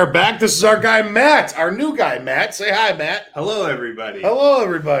 and we are back. This is our guy, Matt, our new guy, Matt. Say hi, Matt. Hello, everybody. Hello,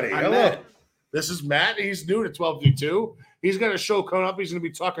 everybody. I'm Hello. Matt. This is Matt. He's new to 1252. He's got a show coming up. He's going to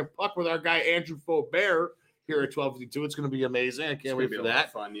be talking puck with our guy, Andrew Faubert, here at 1252. It's going to be amazing. I can't wait for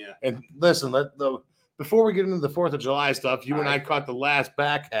that. Fun, yeah. And listen, before we get into the 4th of July stuff, you and I caught the last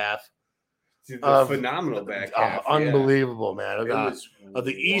back half. Phenomenal back half. Unbelievable, man. Of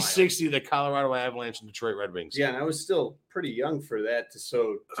the E60, the Colorado Avalanche, and Detroit Red Wings. Yeah, and I was still pretty young for that to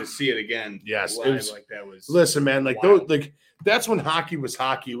see it again. Yes, live like that was. Listen, man, that's when hockey was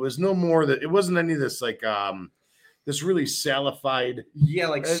hockey. It was no more that it wasn't any of this this really salified. Yeah,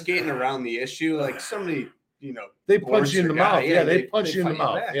 like skating around the issue, like somebody, they punch you in the mouth. Yeah, they punch you in the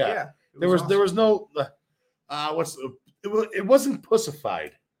mouth. Back. Yeah. There was no it wasn't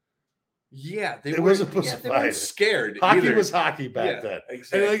pussified. Yeah, they weren't scared. Hockey either. was hockey back then.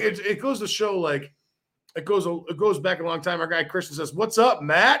 Exactly. And it goes to show, It goes back a long time. Our guy Christian says, "What's up,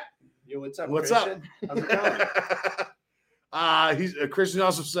 Matt?" Yo, what's up? What's Christian? up? How's it going? Christian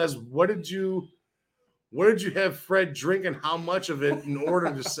also says, What did you have Fred drink and how much of it in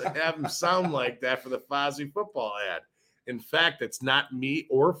order to have him sound like that for the Fozzie football ad? In fact, it's not me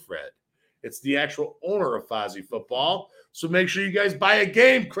or Fred. It's the actual owner of Fozzie football. So make sure you guys buy a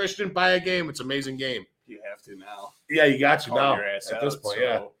game, Christian. Buy a game. It's an amazing game. You have to now. Yeah, you got to now. Your ass At this out, point, so.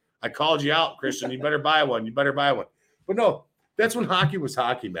 yeah. I called you out, Christian. You better buy one. You better buy one. But no, that's when hockey was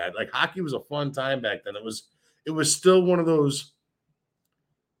hockey, man. Like hockey was a fun time back then. It was still one of those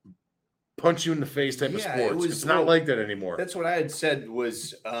punch you in the face type of sports. It's not like that anymore. That's what I had said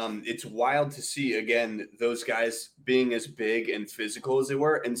was it's wild to see, again, those guys being as big and physical as they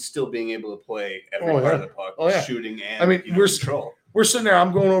were and still being able to play every part of the puck, shooting and control. We're sitting there.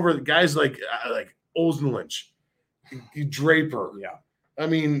 I'm going over the guys like Olsenlynch, Draper. Yeah. I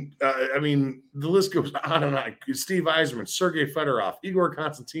mean, the list goes on and on. Steve Yzerman, Sergei Fedorov, Igor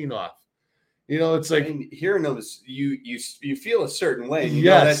Konstantinov. You know, it's like hearing those, you feel a certain way. You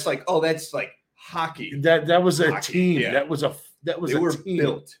know, that's like hockey. That was a hockey, team. Yeah. That was they a were team.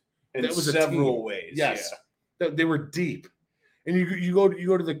 built in that was several ways. Yes, they were deep. And you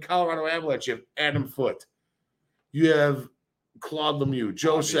go to the Colorado Avalanche. You have Adam Foote. You have Claude Lemieux,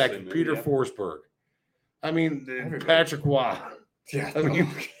 Joe Sakic, Peter Forsberg. I mean, Patrick Waugh. Yeah,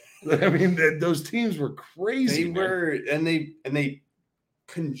 I mean, those teams were crazy. They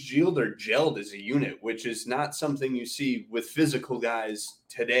congealed or gelled as a unit, which is not something you see with physical guys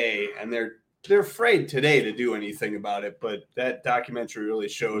today, and they're afraid today to do anything about it. But that documentary really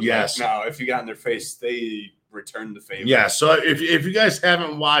showed. Yes. Now, if you got in their face, they returned the favor. Yeah. So if you guys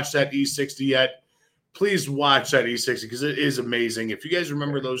haven't watched that E60 yet, please watch that E60 because it is amazing. If you guys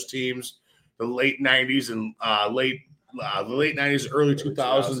remember those teams, the late '90s and the late '90s, early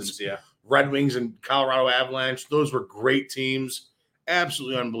 2000s, yeah. Red Wings and Colorado Avalanche, those were great teams.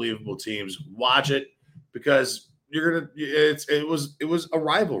 Absolutely unbelievable teams. Watch it because it was a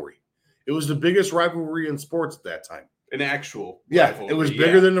rivalry. It was the biggest rivalry in sports at that time. An actual rivalry. It was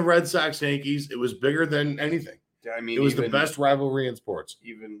bigger than the Red Sox Yankees. It was bigger than anything. I mean, it was the best rivalry in sports.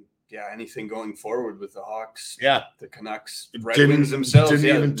 Even anything going forward with the Hawks. Yeah. The Canucks, Red Wings themselves.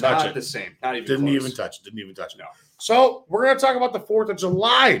 Didn't even touch not it. the same. Not even Didn't close. even touch it. Didn't even touch it. No. So we're going to talk about the 4th of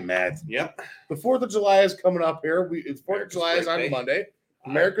July, Matt. Yep. The 4th of July is coming up here. It's 4th of July is on Monday.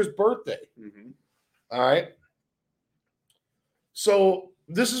 America's birthday. Mm-hmm. All right. So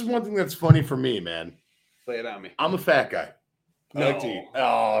this is one thing that's funny for me, man. Play it on me. I'm a fat guy. I like to eat.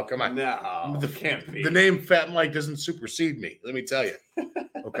 Oh, come on. No, can't be. The name Fat Mike doesn't supersede me. Let me tell you.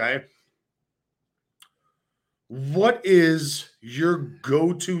 Okay. What is your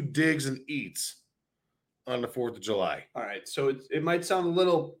go-to digs and eats on the 4th of July? All right. So it might sound a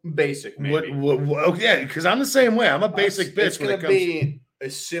little basic, maybe. What yeah, because I'm the same way. I'm a basic bitch. It's going to be a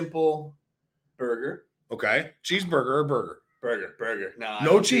simple burger. Okay. Cheeseburger or burger? Burger.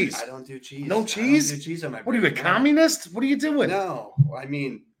 No cheese. I don't do cheese. No cheese? I don't do cheese on my What are burger. you, a communist? What are you doing? No. I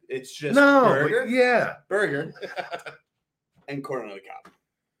mean, it's just burger. Yeah. Burger. And corn on the cob.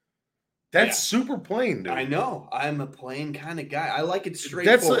 That's super plain, dude. I know. I'm a plain kind of guy. I like it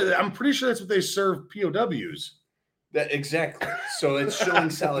straightforward. I'm pretty sure that's what they serve POWs. Exactly. So it's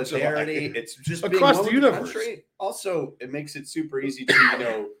showing solidarity. It's just across being the universe. Country. Also, it makes it super easy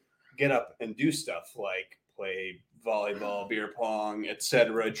to get up and do stuff like play volleyball, beer pong,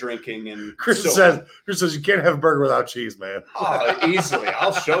 etc., drinking, and Chris says you can't have a burger without cheese, man. Oh, easily.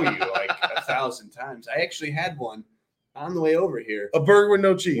 I'll show you like 1,000 times. I actually had one on the way over here. A burger with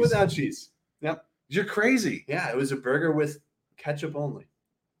no cheese. Without cheese. Yep. You're crazy. Yeah, it was a burger with ketchup only.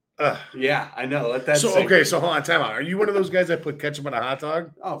 Yeah, I know. Let that so sink okay, in. so hold on, time out. Are you one of those guys that put ketchup on a hot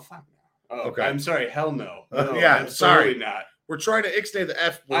dog? Oh, fuck no. Oh, okay. I'm sorry. Hell no. No, yeah, absolutely sorry. not. We're trying to ixnay the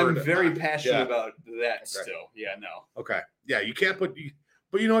F word. I'm very passionate about that still. Yeah, no. Okay. Yeah, you can't put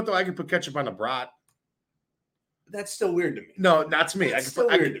but you know what though? I can put ketchup on a brat. That's still weird to me. No, not to me. That's still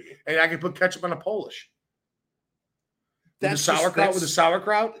weird to me. And I can put ketchup on a Polish. That's with the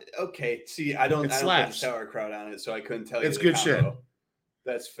sauerkraut? Okay. See, I don't put slaps. sauerkraut on it, so I couldn't tell you. It's the good combo. shit.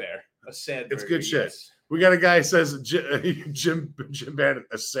 That's fair. A sad It's burger, good shit. yes. We got a guy who says Jim Bannon,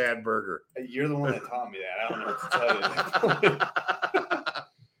 a sad burger. You're the one that taught me that. I don't know what to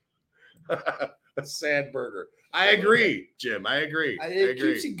tell you. A sad burger. I agree, Jim. I agree. It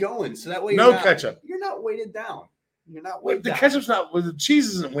keeps you going, so that way ketchup. You're not weighted down. You're not Well, weighted the down. ketchup's not. Well, the cheese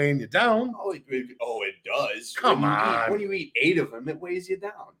isn't weighing you down. Oh, it does. Come on. When you eat 8 of them, it weighs you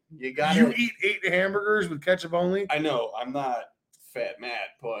down. You got. You eat 8 hamburgers with ketchup only? I know. I'm not Fat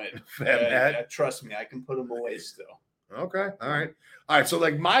Matt, but Matt? trust me, I can put them away still. Okay. All right. So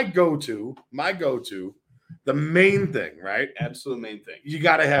like my go-to The main thing, right? Absolute main thing. You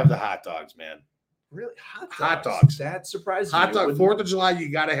got to have the hot dogs, man. Really? Hot dogs. That surprises Hot me. dog. 4th of July, you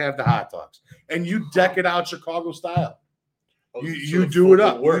got to have the hot dogs. And you deck it out Chicago style. Oh, You do it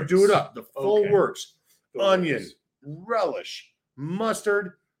up. You do it up. The full works. The Onion, works. relish,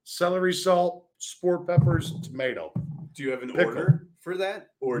 mustard, celery salt, sport peppers, tomato. Do you have an Pickle. order for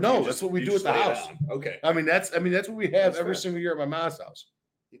that? Or do No, you that's what we you do at just the lay it house. on? Okay. I mean, that's what we have That's every fair. single year at my mom's house.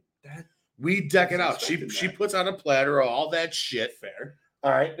 That, We deck it I out. was She expecting that. puts on a platter of all that shit. fair.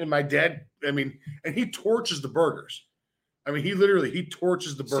 All right. And my dad, I mean, and he torches the burgers. I mean, he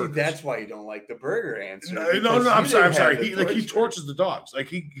torches the burgers. See, that's why you don't like the burger answer. No, because I'm you sorry. didn't have the He torch torches the dogs. Like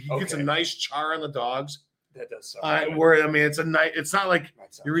he gets a Okay. nice char on the dogs. burger. That does sound good. Where I mean, it's a nice. It's not like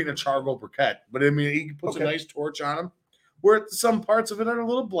That sounds you're eating a charcoal briquette, but I mean, he puts Okay. a nice torch on them. Where some parts of it are a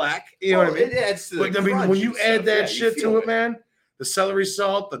little black. You know what I mean? It adds to the But I mean, when crunch you and add stuff, that yeah, you shit feel to it, man, the celery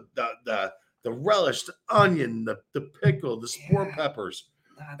salt, the relish, the onion, the pickle, the sport peppers,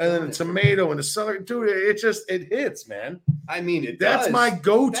 and then the tomato and the celery. Dude, it hits, man. I mean, it That's does. my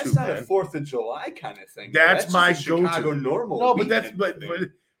go-to, That's not man. a 4th of July kind of thing. That's just my a Chicago go-to. normal. No, but that's weekend but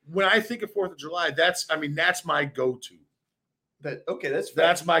thing. when I think of 4th of July, that's my go-to. Okay, that's fair.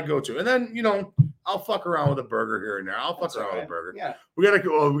 That's my go-to. And then I'll fuck around with a burger here and there. I'll fuck That's around all with a right. burger. Yeah. We got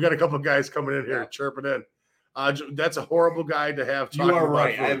a couple of guys coming in here chirping in. That's a horrible guy to have. You talking are about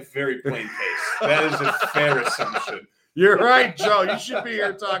right. food. I have very plain taste. That is a fair assumption. You're right, Joe. You should be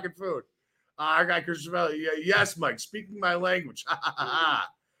here talking food. Our guy Christian Valley. Yes, Mike. Speaking my language.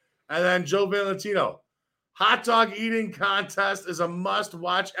 And then Joe Valentino. Hot dog eating contest is a must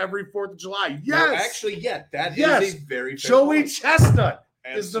watch every 4th of July. Yes. No, actually, yeah, that Yes. is a very fair Joey point. Chestnut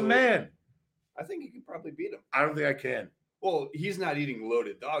is the Absolutely. man. I think you can probably beat him. I don't think I can. Well, he's not eating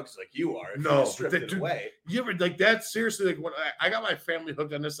loaded dogs like you are. If No, you stripped but it dude, away. You ever like that? Seriously, like when I got my family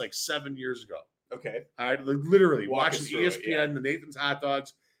hooked on this like 7 years ago. Okay. I literally Walk us watching through it, ESPN, the Nathan's Hot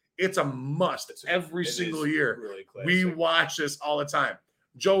Dogs. It's a must every It single is year. really We classic. watch this all the time.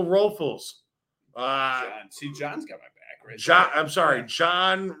 Joe Rofels. John. See, John's got my back right John, there. I'm sorry,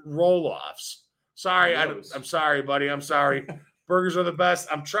 John Roloffs. Sorry, Knows. I'm sorry, buddy. I'm sorry. Burgers are the best.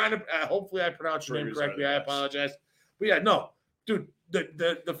 I'm trying to. Hopefully, I pronounced your name Burgers are correctly. the I best. apologize. But yeah, no, dude,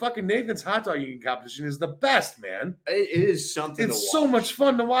 the fucking Nathan's hot dog eating competition is the best, man. It is something. It's to so watch. much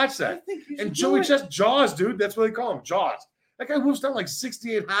fun to watch that. think you And should Joey do it. Chest Jaws, dude. That's what they call him, Jaws. That guy moves down like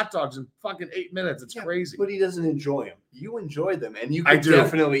 68 hot dogs in fucking 8 minutes. It's crazy. But he doesn't enjoy them. You enjoy them, and you I could do.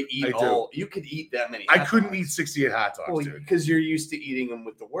 definitely I eat do. all. You could eat that many. I hot couldn't dogs. eat 68 hot dogs, Well, dude. because you're used to eating them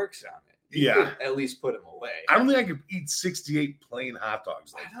with the works on it. You Yeah. could at least put them away. I don't think I could eat 68 plain hot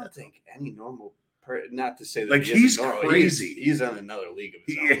dogs. Like I don't think any normal. Not to say that Like, he isn't he's normal. crazy. He's on another league of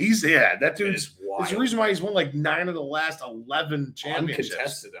his own. that It dude's. is There's wild. a reason why he's won like 9 of the last 11 championships.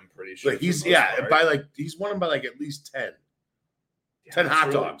 Uncontested, I'm pretty sure. Like for he's the most part. by like he's won them by like at least 10. Yeah, 10 that's hot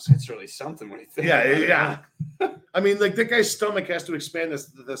really- dogs. That's really something when you think. Yeah, about it. yeah. I mean, like that guy's stomach has to expand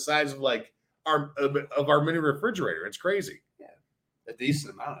the size of like our mini refrigerator. It's crazy. A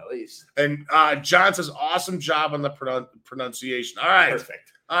decent amount at least. And John says, awesome job on the pronunciation. All right.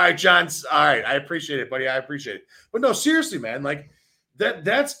 Perfect. All right, John. All right. I appreciate it, buddy. I appreciate it. But no, seriously, man, like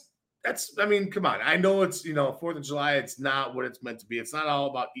that's I mean, come on. I know it's 4th of July, it's not what it's meant to be. It's not all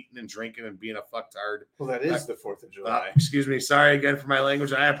about eating and drinking and being a fucktard. Well, that is the 4th of July. Excuse me. Sorry again for my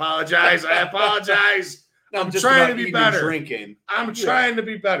language. I apologize. I apologize. No, I'm just trying about to be eating and better. Drinking. I'm trying to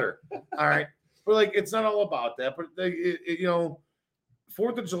be better. All right. But like, it's not all about that. But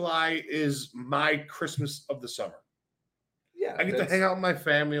 4th of July is my Christmas of the summer. Yeah, I get to hang out with my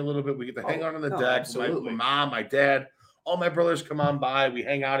family a little bit. We get to hang out on the deck. absolutely. My mom, my dad, all my brothers come on by. We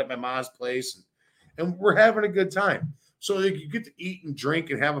hang out at my mom's place, and we're having a good time. So like, you get to eat and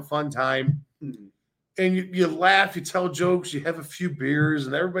drink and have a fun time. Mhm. And you laugh, you tell jokes, you have a few beers,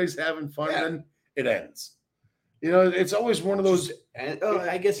 and everybody's having fun. Yeah. And then it ends. It's always one of those.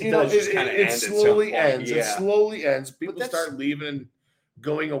 I guess it does just kind of end at some slowly point. ends. It Yeah. slowly ends. People that's- start leaving and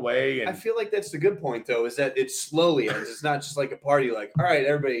going away. I And feel like that's the good point, though, is that it slowly ends. It's not just like a party, like, all right,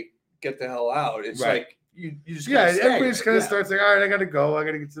 everybody get the hell out. It's Right. like you just everybody's kind of starts like, all right, I got to go. I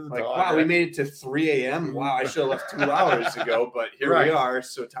got to get to the like, dog. wow, we made it to 3 a.m. Wow, I should have left 2 hours ago, but here Right. we are.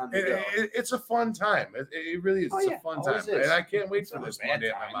 So time to go. It's a fun time. It really is. Oh, It's yeah, a fun always time. is. And I can't wait It's for not a this bad Monday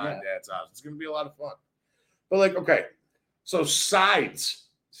at my time, mom and yeah. dad's house. It's going to be a lot of fun. But like, okay, so sides.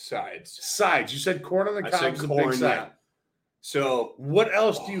 You said corn on the I cob said is a corn, big side. yeah. So What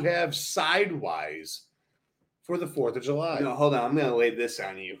else do you have side-wise for the 4th of July? no, hold on. I'm going to lay this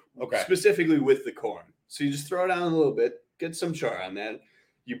on you. Okay. Specifically with the corn. So you just throw it on a little bit, get some char on that.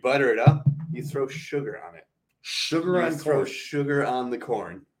 You butter it up. You throw sugar on it. Sugar You on throw corn. sugar on the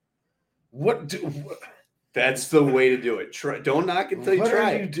corn. What That's the way to do it. Don't knock it until you try it.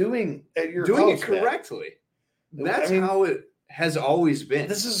 What are you doing at your doing house, it correctly? Man? That's how it has always been.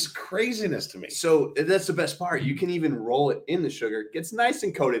 This is craziness to me. So that's the best part. You can even roll it in the sugar. It gets nice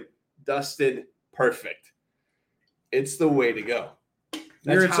and coated, dusted, perfect. It's the way to go.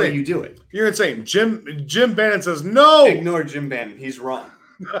 That's how you do it. You're insane. Jim Bannon says no. Ignore Jim Bannon. He's wrong.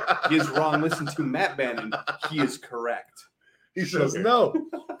 He is wrong. Listen to Matt Bannon. He is correct. He says no.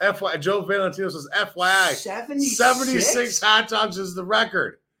 Joe Valentino says FYI. 76 hot dogs is the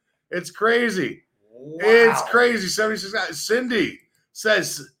record. It's crazy. Wow. It's crazy. 76. Cindy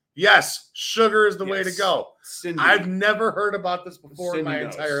says yes, sugar is the way to go. Cindy, I've never heard about this before in my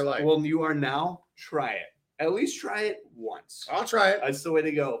entire life. Well, you are now. Try it. At least try it once. I'll try it. That's the way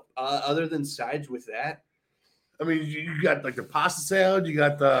to go. Other than sides with that, I mean, you got like the pasta salad. You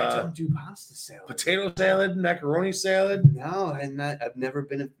got the. I don't do pasta salad. Potato salad, macaroni salad. No, I've never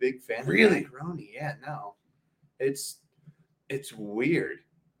been a big fan of macaroni. Yeah, no. It's weird.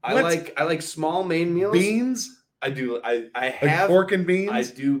 What? I like small main meals. Beans. I do. I have like pork and beans. I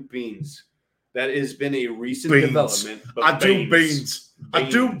do beans. That has been a recent development. I do beans. I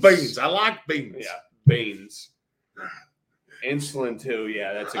do beans. I like beans. Yeah, beans. Insulin too.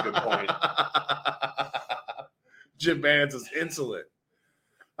 Yeah, that's a good point. Jim Bannon says insulin.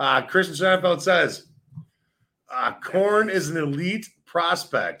 Christian Schoenfeld says corn is an elite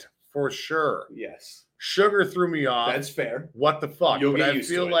prospect for sure. Yes. Sugar threw me off. That's fair. What the fuck? You'll but get I used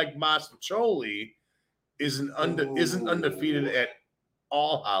feel to it. like Masticcioli isn't undefeated at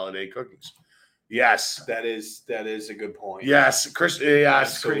all holiday cookies. Yes, that is a good point. Yes, Chris. Yes,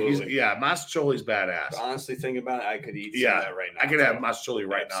 Absolutely. Masticcioli's badass. Honestly, think about it. I could eat some of that right now. I could have Masticcioli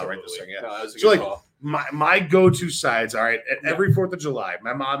right now, right this second. Yeah. No, that was a So good like call. my go-to sides. All right, at every 4th of July,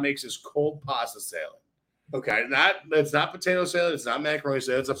 my mom makes this cold pasta salad. Okay, it's not potato salad. It's not macaroni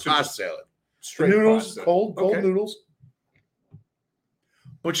salad. It's a pasta salad. Straight noodles, pasta. cold noodles.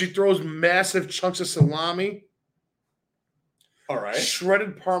 But she throws massive chunks of salami. All right,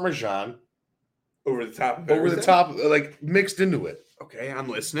 shredded Parmesan. Over the top, like mixed into it. Okay, I'm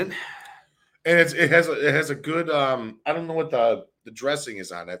listening. And it has a good I don't know what the dressing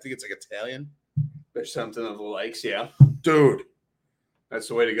is on. I think it's like Italian. There's something of the likes, yeah. Dude, that's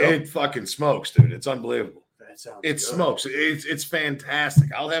the way to go. It fucking smokes, dude. It's unbelievable. That sounds good. Smokes. It's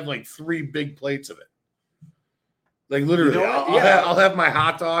fantastic. I'll have like 3 big plates of it. Like literally, I'll have my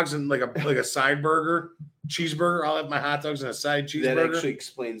hot dogs and like a side burger. Cheeseburger. I'll have my hot dogs and a side cheeseburger. That actually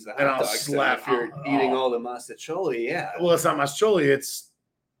explains the hot and I'll dogs. slap. If you're eating all the masticcioli, yeah. Well, it's not masticcioli. It's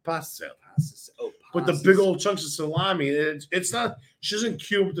pasta salad. But the big old chunks of salami, it's not. She doesn't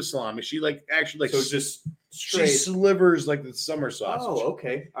cube the salami. She actually so just she slivers like the summer sausage. Oh,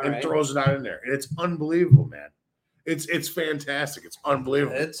 okay. All and right. throws it out in there, and it's unbelievable, man. It's fantastic. It's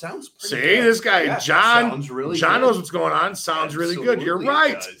unbelievable. It sounds pretty See, good. this guy, Yeah, John, sounds really John good. knows what's going on. Sounds really good. You're Absolutely,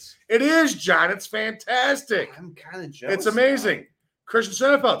 right. it does. It is, John. It's fantastic. I'm kind of jealous. It's amazing. Christian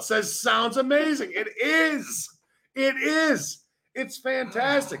Schoenfeld says sounds amazing. It is. It is. It's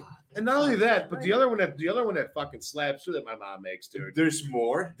fantastic. And not only that, but the other one that fucking slaps too that my mom makes, dude. There's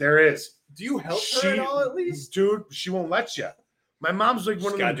more. There is. Do you help her at all at least? Dude, she won't let you. My mom's like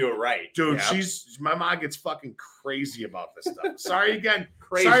one of gotta them. do it right. Dude, Yeah. my mom gets fucking crazy about this stuff. Sorry again.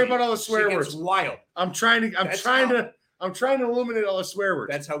 Crazy. Sorry about all the swear She words. gets wild. I'm trying to eliminate all the swear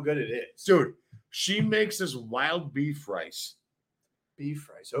words. That's how good it is. Dude, she makes this wild beef rice. Beef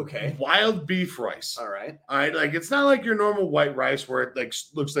rice. Okay. Wild beef rice. All right. All right. Like it's not like your normal white rice where it like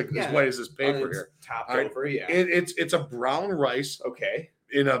looks like as white as this paper it's here. Topped All right? over, yeah. It's a brown rice. Okay.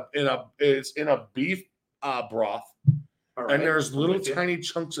 It's in a beef broth. All right. And there's I'm little with you. tiny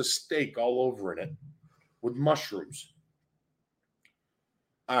chunks of steak all over in it with mushrooms.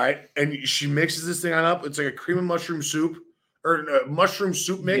 All right. And she mixes this thing on up. It's like a cream of mushroom soup or mushroom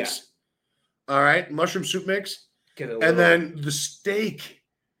soup mix. Yeah. All right. Mushroom soup mix. And then the steak.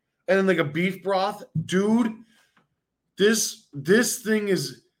 And then like a beef broth. Dude, this thing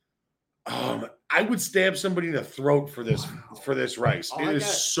is I would stab somebody in the throat for this rice. It is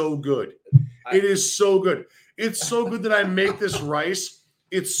so good. It is so good. It's so good that I make this rice.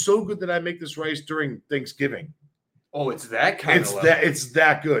 It's so good that I make this rice during Thanksgiving. Oh, it's that kind of it's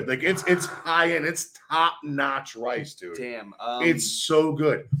that good. Like it's high end. It's top notch rice, dude. Damn. It's so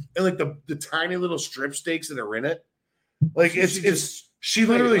good. And like the tiny little strip steaks that are in it. Like she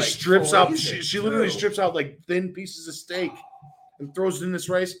literally strips out she literally strips out like thin pieces of steak and throws it in this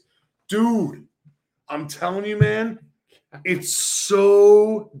rice. Dude, I'm telling you, man, it's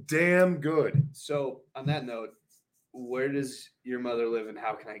so damn good. So on that note, where does your mother live and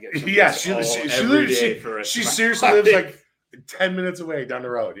how can I get some Yeah, of this she every literally day for she us? seriously lives like 10 minutes away down the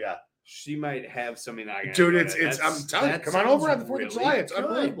road. Yeah. She might have something I got. Dude, it's I'm telling you, come on over on the 4th of July. It's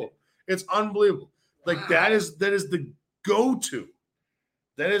unbelievable. It's unbelievable. Like that is the go-to.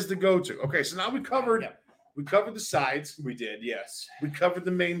 That is the go-to. Okay, so now we covered the sides. We did, yes. We covered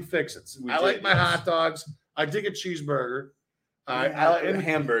the main fixins. I like my hot dogs. I dig a cheeseburger. I like a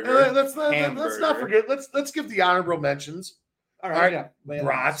hamburger. Let's not forget. Let's give the honorable mentions. All right.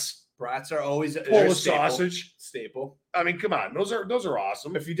 Brats. Brats are always Polish sausage. Staple. I mean, come on. Those are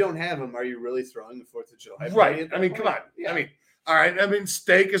awesome. If you don't have them, are you really throwing the 4th of July? Right. I mean, come on. Yeah. I mean, all right. I mean,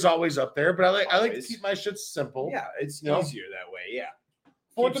 steak is always up there, but I like to keep my shit simple. Yeah, it's easier that way. Yeah.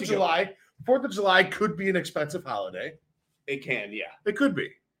 4th of July. 4th of July could be an expensive holiday. It can, yeah. It could be.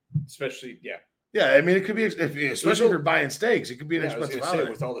 Especially, yeah. Yeah, I mean, it could be, especially if you're buying steaks, it could be an expensive holiday.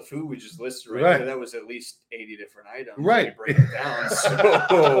 With all the food we just listed right. That was at least 80 different items. Right. Break it down. So,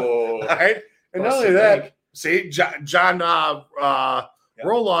 all right. And not only that, see, John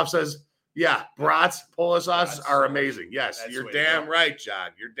Roloff says, yeah, brats, Polish sauces are amazing. Yes, you're damn right, John.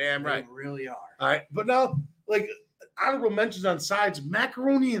 You're damn right. They really are. All right. But now, like, honorable mentions on sides,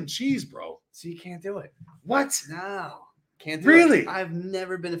 macaroni and cheese, bro. So you can't do it. What? No. Can't do really? It. I've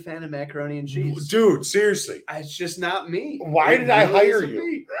never been a fan of macaroni and cheese. Dude, seriously. It's just not me. Why did I hire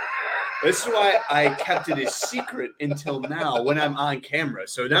you? This is why I kept it a secret until now when I'm on camera.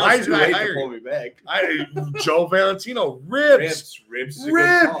 So now why it's did too I late hire to pull you? me back. Joe Valentino, ribs. Ribs is a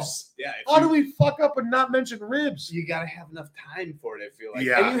good call. Yeah. How do we fuck up and not mention ribs? You got to have enough time for it, I feel like.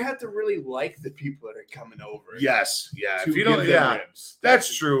 Yeah. And you have to really like the people that are coming over. Yes. Yeah. If you don't, ribs.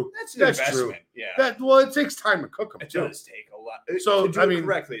 That's true. That's an investment. True. Yeah. Well, it takes time to cook them, It too. does take a lot. So, to do it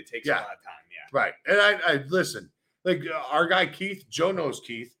correctly, it takes a lot of time. Yeah. Right. And I listen, like our guy Keith, Joe knows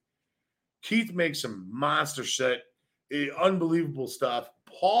Keith. Keith makes some monster shit, unbelievable stuff.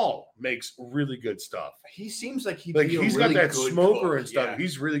 Paul makes really good stuff. He seems like he's really got that good smoker cook. and stuff. Yeah.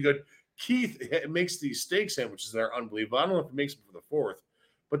 He's really good. Keith makes these steak sandwiches that are unbelievable. I don't know if he makes them for the 4th,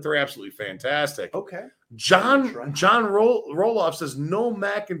 but they're absolutely fantastic. Okay. John Roloff says no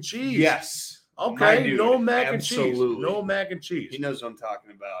mac and cheese. Yes. Okay. Dude, no mac and cheese. absolutely. No mac and cheese. He knows what I'm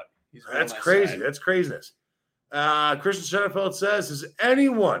talking about. That's crazy. That's craziness. Christian Shenefeld says, has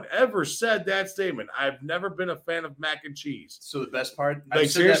anyone ever said that statement? I've never been a fan of mac and cheese. So the best part? Like,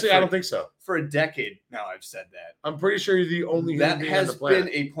 seriously, I don't think so. For a decade now, I've said that. I'm pretty sure you're the only human being on the planet.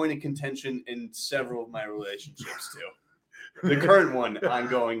 That has been a point of contention in several of my relationships, too. The current one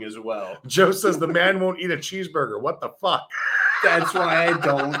ongoing as well. Joe says the man won't eat a cheeseburger. What the fuck? That's why I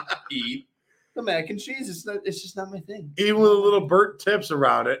don't eat the mac and cheese. It's just not my thing. Even with the little burnt tips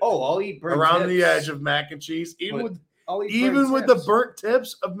around it. Oh, I'll eat burnt around tips. the edge of mac and cheese. Even with burnt the tips. burnt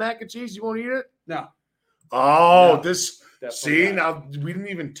tips of mac and cheese, you won't eat it? No. Oh, No, this. definitely See, not. now we didn't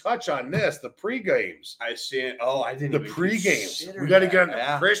even touch on this. The pre-games. I see it. Oh, I didn't. The even pre-games. consider We got to that. get on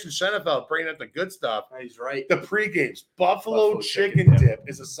Yeah. Christian Shenefeld bringing up the good stuff. He's right. The pre-games. Buffalo chicken dip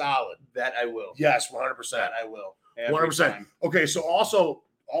is a solid. That I will. Yes, 100%. That I will. Every 100%. time. Okay, so also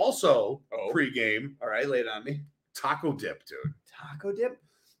pre-game. All right, lay it on me. Taco dip, dude. Taco dip?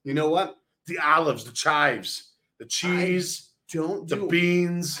 You know what? The olives, the chives, the cheese, the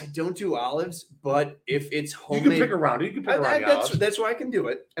beans. I don't do olives, but if it's homemade, you can pick around it. You can pick around the olives. That's why I can do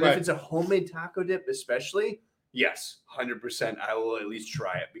it. And Right. if it's a homemade taco dip, especially, yes, 100%, I will at least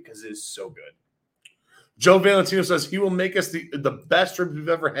try it because it is so good. Joe Valentino says he will make us the best ribs we've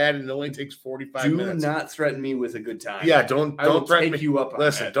ever had, and it only takes 45 minutes. Do not threaten me with a good time. Yeah, don't threaten me. You up on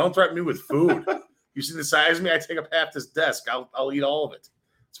Listen, that. don't threaten me with food. You see the size of me? I take up half this desk. I'll eat all of it.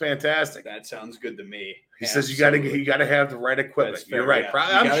 It's fantastic. That sounds good to me. He says you got to have the right equipment. That's fair, You're right. yeah.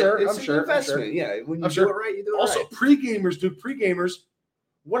 I'm You sure. gotta- I'm it's sure. an investment. Yeah, when you I'm do sure. it right, you do it Also, right. pre-gamers, dude. Pre-gamers.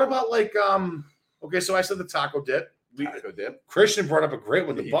 What about like Okay, so I said the taco dip. Taco dip. Christian brought up a great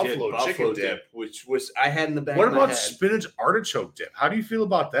one, the He buffalo did chicken dip. which was I had in the back. What of my about head. spinach artichoke dip? How do you feel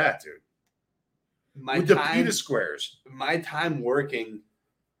about that, dude? My With the time- pita squares. My time working.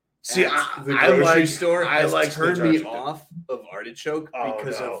 See, at the I grocery like- store I has like turned spinach me artichoke dip. off of artichoke Oh,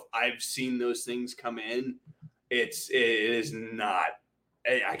 because no. of I've seen those things come in. It is not.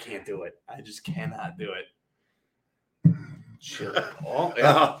 I can't do it. I just cannot do it. Chill. Oh,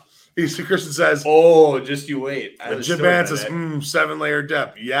 yeah. Christian says, "Oh, just you wait." Jim Vance says, 7-layer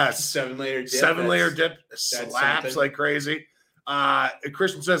dip. Yes, 7-layer dip. 7-layer dip that's slaps something. like crazy.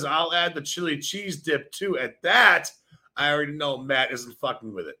 Christian says, I'll add the chili cheese dip too. At that, I already know Matt isn't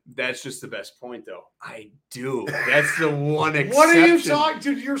fucking with it. That's just the best point, though. I do. That's the one exception. What are you talking,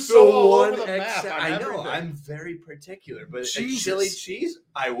 dude? You're so all over the map. on I know. everything. I'm very particular, but Jesus. chili cheese,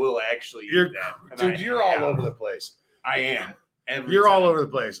 I will actually You're, eat that. And dude, I you're am. all over the place. I am. Every You're all time. over the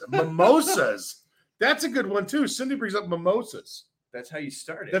place. Mimosas. That's a good one too. Cindy brings up mimosas. That's how you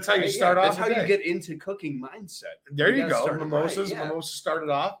start it. That's how you start off. That's how you get into cooking mindset. There you go. Mimosas. Mimosas started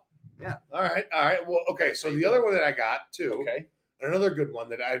off. Yeah. All right. Well, okay. So the other one that I got too. Okay. Another good one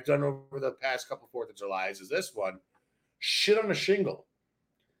that I've done over the past couple 4th of Julys is this one. Shit on a shingle.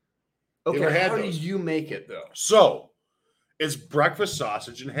 Okay. How do you make it though? So it's breakfast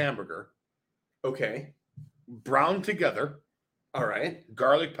sausage and hamburger. Okay. Browned together. All right.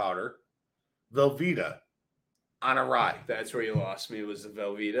 Garlic powder. Velveeta on a rye. That's where you lost me, was the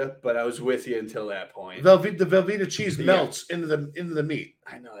Velveeta, but I was with you until that point. The Velveeta cheese melts into the meat.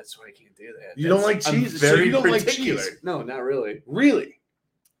 I know, that's why I can't do that. You don't like cheese? So you don't particular. like cheese? No, not really. Really?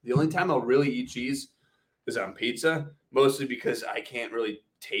 The only time I'll really eat cheese is on pizza, mostly because I can't really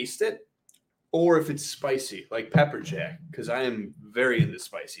taste it, or if it's spicy, like pepper jack, because I am very into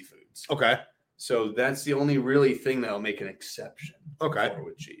spicy foods. Okay. So that's the only really thing that'll make an exception. Okay.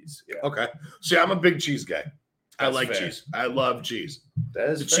 With cheese. Yeah. Okay. See, I'm a big cheese guy. I like fair. cheese. I love cheese. That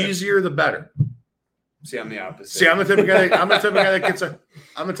is the fair. cheesier, the better. See, I'm the opposite. See, I'm the type of guy. I'm the type of guy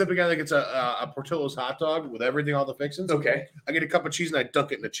that gets a Portillo's hot dog with everything, all the fixings. Okay. I get a cup of cheese and I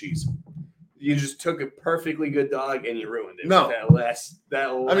dunk it in the cheese. You just took a perfectly good dog and you ruined it. No. With that last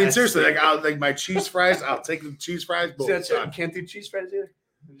I mean, seriously, thing. like my cheese fries. I'll take the cheese fries. Boom, See, that's it. done. Can't do cheese fries either.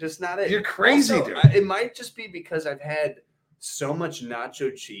 Just not it. You're crazy, Also, dude. It might just be because I've had so much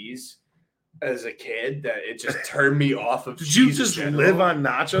nacho cheese as a kid that it just turned me off of Did cheese. you just live on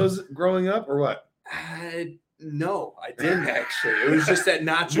nachos growing up, or what? No, I didn't actually. It was just that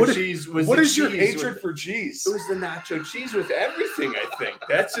nacho cheese was. What the is your cheese hatred with- for cheese? It was the nacho cheese with everything. I think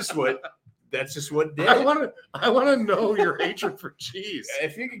that's just what did. I want to know your hatred for cheese.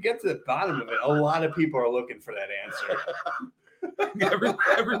 If you could get to the bottom of it, a lot of people are looking for that answer.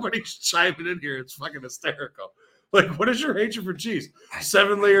 Everybody's chiming in here. It's fucking hysterical. Like, what is your hatred for cheese?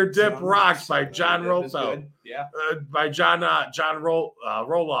 7-layer dip rocks by John Rolfeld. Yeah. By John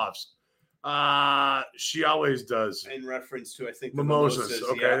Roloffs. She always does. In reference to, I think, the Mimosas.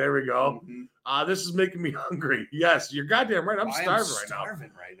 Okay, yeah. there we go. Mhm. This is making me hungry. Yes, you're goddamn right. I'm I am starving right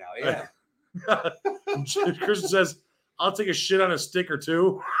starving right now. Yeah. Christian says, I'll take a shit on a stick or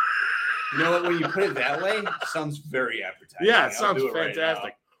two. You know what? When you put it that way, it sounds very appetizing. Yeah, it I'll sounds do it right fantastic.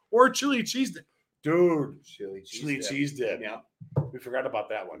 now. Or chili cheese dip. Dude, Chili cheese dip. Yeah. We forgot about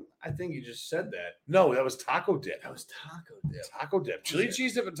that one. I think you just said that. No, that was taco dip. That was taco dip. Taco dip. Chili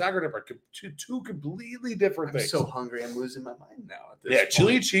cheese dip and taco dip are two completely different I'm things. so hungry. I'm losing my mind now. At this Yeah, point.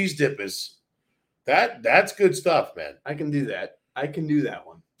 chili cheese dip is that's good stuff, man. I can do that. I can do that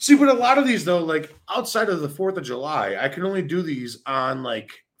one. See, but a lot of these though, like outside of the 4th of July, I can only do these on like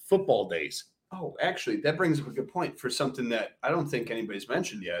football days. Oh, actually, that brings up a good point for something that I don't think anybody's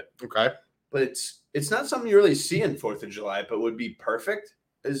mentioned yet. Okay. But it's not something you really see in 4th of July, but would be perfect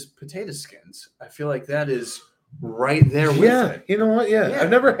is potato skins. I feel like that is right there with it. You know what? Yeah. I've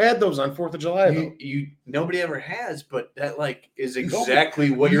never had those on 4th of July though. Nobody ever has, but that like is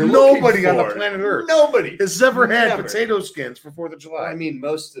exactly what you're looking for. Nobody on the planet Earth. Nobody has ever had Never. potato skins for 4th of July. I mean,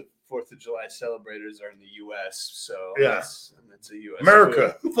 most of 4th of July celebrators are in the U.S., so Yeah. that's a U.S.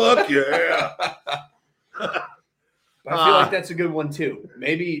 America. food. Fuck yeah. But I feel like that's a good one too.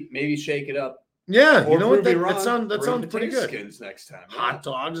 Maybe shake it up. Yeah, Or you know what? prove me That wrong, sounds bring pretty potato good. Skins next time. Hot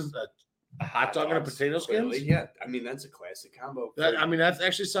dogs, a hot dog and a potato Clearly, skins. yeah. I mean, that's a classic combo. That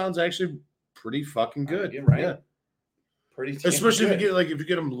actually sounds pretty fucking good. You're right. Yeah. Pretty damn Especially good. if you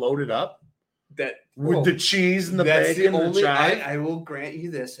get them loaded up that with the cheese and the that's bacon the and the only. chive. I will grant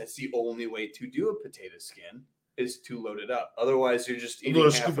you this. That's the only way to do a potato skin is to load it up. Otherwise, you're just A eating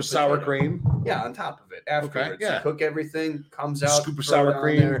little half scoop a of sour potato. cream. Yeah, on top of it afterwards. yeah. You cook everything, comes out, Scoop of throw it sour on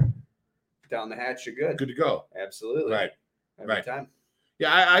cream. there, down the hatch. You're good. Good to go. Absolutely. Right. Every Right. time.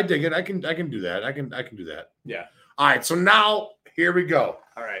 Yeah, I dig it. I can do that. I can do that. Yeah. All right. So now here we go.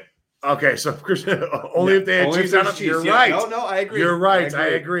 All right. Okay. So only if they had cheese on it. You're right. No, I agree. You're right. I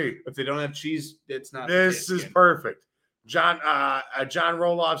agree. If they don't have cheese, it's not. This potato is skin. perfect. John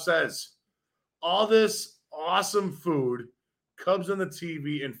Roloff says, all this awesome food comes on the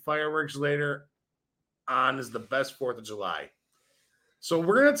TV and fireworks later on is the best 4th of July. So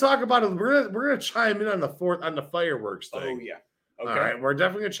we're gonna talk about it. We're gonna chime in on the fireworks thing. Oh yeah. Okay. All right. We're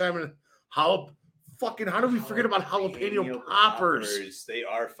definitely gonna chime in. How do we forget about jalapeno poppers? They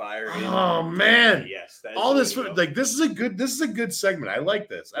are fire. Oh man. Yes. that is All the this way to food, go. like this is a good segment. I like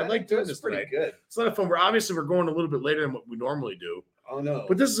this. I like doing That's this pretty tonight. good. It's a lot of fun. We're going a little bit later than what we normally do. Oh no.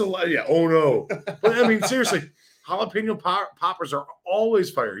 But this is a lot. Yeah. Oh no. But I mean, seriously, jalapeno poppers are always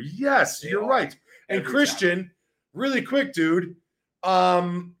fire. Yes, you're right. And Every Christian, really quick, dude.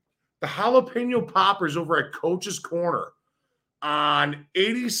 The jalapeno poppers over at Coach's Corner on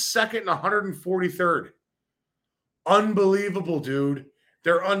 82nd and 143rd. Unbelievable, dude.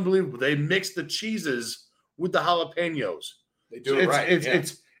 They're unbelievable. They mix the cheeses with the jalapenos. They do it right.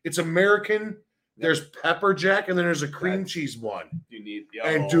 It's American. There's pepper jack, and then there's a cream cheese one. You need,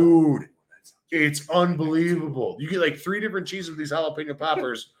 and dude, it's unbelievable. You get like 3 different cheeses with these jalapeno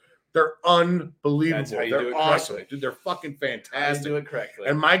poppers. They're unbelievable. That's how you They're do it awesome, correctly. dude. They're fucking How you fantastic. do it correctly.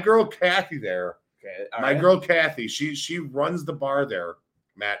 And my girl Kathy there, Okay. girl Kathy, she runs the bar there,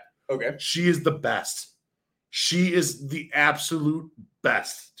 Matt. Okay. She is the best. She is the absolute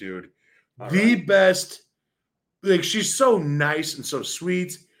best, dude. Best. Like, she's so nice and so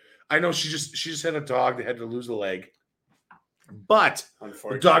sweet. I know she just had a dog that had to lose a leg. But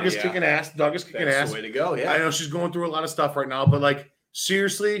the dog is kicking ass. The dog is kicking ass. That's the way to go, yeah. I know she's going through a lot of stuff right now, but like,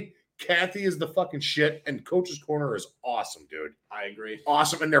 seriously, Kathy is the fucking shit, and Coach's Corner is awesome, dude. I agree.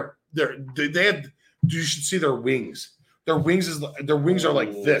 Awesome, and they have. You should see their wings. Their wings are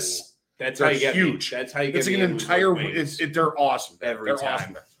like this. That's they're how you get huge. Me. That's how you get it's me. Like an entire. They're awesome. Every time.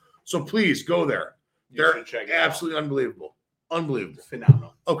 Awesome. So please go there. They're absolutely unbelievable. Unbelievable.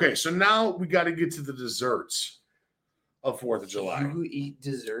 Phenomenal. Okay, so now we got to get to the desserts of 4th of July. You eat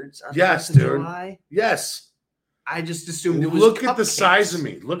desserts on Yes, 4th of dude. July? Yes. I just assumed it was Look at the cupcakes. size of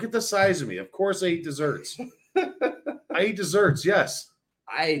me. Look at the size of me. Of course I eat desserts. I eat desserts, yes.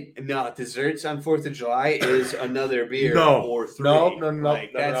 Desserts on 4th of July is another beer or 3. No.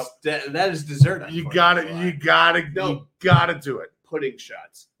 Like, that is dessert. On You 4th of gotta July. you gotta do it. Pudding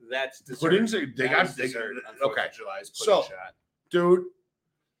shots. That's dessert. Puddings dessert on 4th of July's pudding shot. Dude,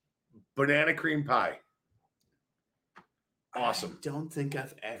 banana cream pie. Awesome. I don't think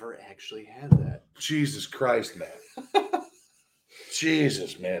I've ever actually had that. Jesus Christ, man.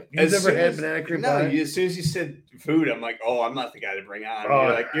 Jesus, man. You've never had banana cream pie? No, as soon as you said food, I'm like, oh, I'm not the guy to bring on.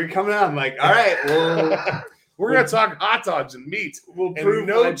 You're like, you're coming on. I'm like, all right, well, we're going to talk hot dogs and meat. We'll prove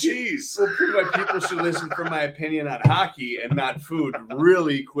no cheese. We'll prove why people should listen for my opinion on hockey and not food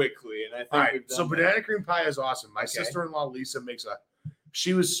really quickly. And I think all right, so banana cream pie is awesome. My Okay. sister-in-law, Lisa,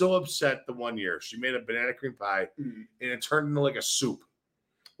 she was so upset the one year. She made a banana cream pie, and it turned into like a soup.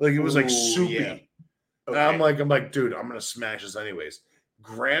 Like, it was like soupy. Yeah. And I'm like, dude, I'm gonna smash this anyways.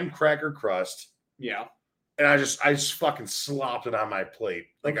 Graham cracker crust. Yeah. And I just fucking slopped it on my plate.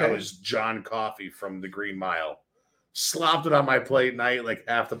 Like I Okay. was John Coffey from the Green Mile. Slopped it on my plate and I ate like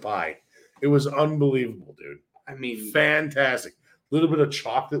half the pie. It was unbelievable, dude. I mean, fantastic. A little bit of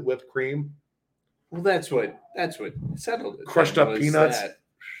chocolate whipped cream. well, that's what settled it. Crushed That up was peanuts. that.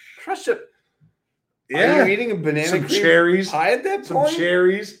 Crushed up. Yeah. Are you eating a banana Some cream cherries. pie at that Some point?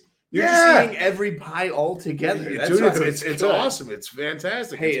 cherries. You're Yeah. just eating every pie all together. Dude, That's what it's good. awesome. It's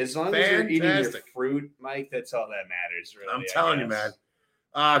fantastic. Hey, It's as long as you're eating your fantastic. fruit, Mike, that's all that matters, really. I'm I telling you, guess.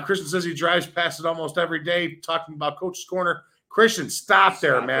 man. Christian says he drives past it almost every day, talking about Coach's Corner. Christian, stop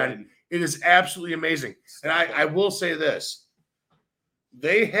there, man. It is absolutely amazing. And I will say this.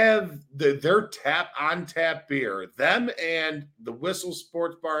 They have their on tap beer, them and the Whistle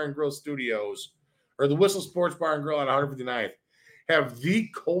Sports Bar and Grill Studios, or the Whistle Sports Bar and Grill on 159th, have the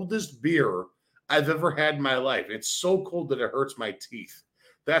coldest beer I've ever had in my life. It's so cold that it hurts my teeth.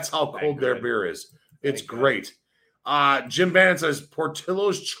 That's how cold their beer is. It's great. Jim Bannon says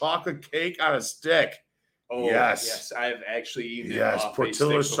Portillo's chocolate cake on a stick. Oh, yes. I've actually eaten it off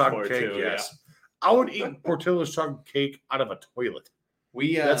Portillo's a stick chocolate before, cake, too, yes. I would eat Portillo's chocolate cake out of a toilet.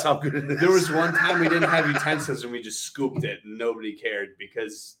 That's how good it is. There was one time we didn't have utensils and we just scooped it and nobody cared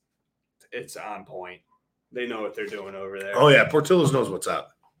because it's on point. They know what they're doing over there. Oh, yeah. Portillo's knows what's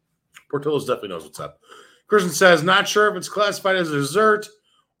up. Portillo's definitely knows what's up. Christian says, not sure if it's classified as a dessert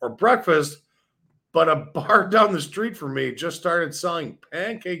or breakfast, but a bar down the street from me just started selling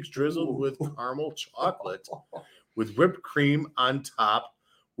pancakes drizzled with caramel chocolate with whipped cream on top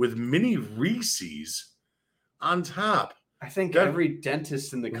with mini Reese's on top. I think every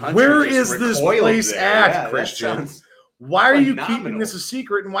dentist in the country. Where just is this recoiled place there. at, Yeah, that Christian? sounds Why are you phenomenal. keeping this a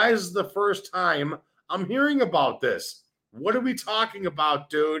secret? And why is this the first time I'm hearing about this? What are we talking about,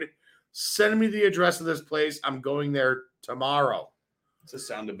 dude? Send me the address of this place. I'm going there tomorrow. It's a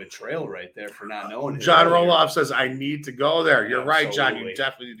sound of betrayal right there for not knowing it. John earlier. Roloff says, I need to go there. You're right, John. You Absolutely.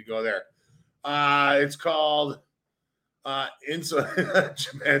 definitely need to go there. It's called insulin.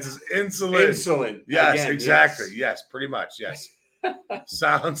 It says insulin. Insulin. Yes, Again, exactly. yes. Yes, pretty much. Yes.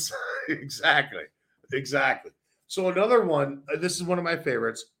 Sounds exactly. So another one, this is one of my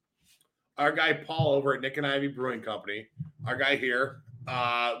favorites. Our guy Paul over at Nick and Ivy Brewing Company, our guy here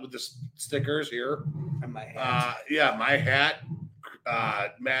with the stickers here. And my hat. My hat,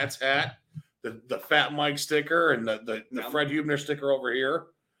 Matt's hat, the Fat Mike sticker, and the Fred Hubner sticker over here.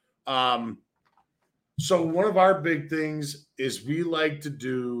 So one of our big things is we like to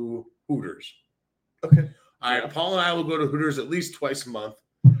do Hooters. Okay. All right, Paul and I will go to Hooters at least twice a month.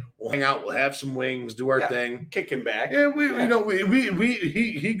 We'll hang out. We'll have some wings. Do our thing. Kicking back. Yeah,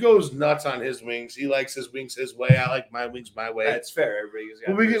 he goes nuts on his wings. He likes his wings his way. I like my wings my way. That's fair.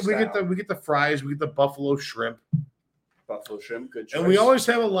 Everybody's got we get the fries. We get the buffalo shrimp. Buffalo shrimp, good choice. And we always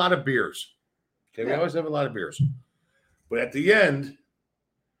have a lot of beers. Okay, we Yeah. always have a lot of beers. But at the end,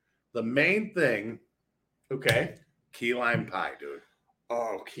 the main thing, key lime pie, dude.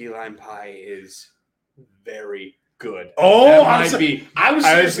 Oh, key lime pie is very good. Oh, I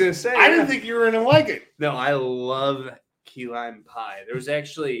was gonna say. I didn't think you were gonna like it. No, I love key lime pie.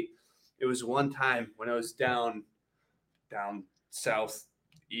 It was one time when I was down south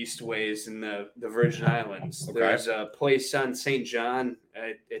east ways in the Virgin Islands. Okay. There's a place on St. John.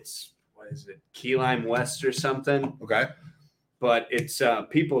 It's what is it? Key Lime West or something. Okay. But it's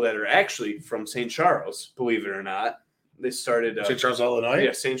people that are actually from St. Charles, believe it or not. They started St. Charles, Illinois?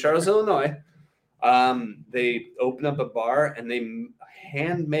 Yeah, St. Charles, Illinois. They open up a bar and they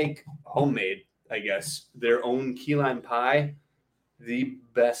hand make homemade, I guess, their own key lime pie. The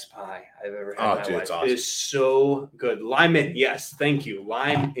best pie I've ever had in my life. It's awesome. It is so good. Lime in, yes, thank you.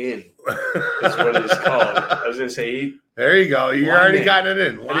 Lime in is what it is called. I was gonna say. There you go. You already got it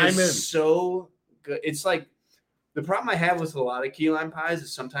in. Lime in. So good. It's like the problem I have with a lot of key lime pies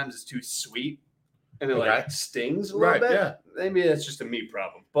is sometimes it's too sweet and it like stings a little bit. Yeah. Maybe that's just a me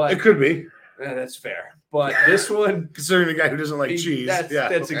problem, but it could be. Yeah, that's fair. But this one, considering the guy who doesn't like cheese,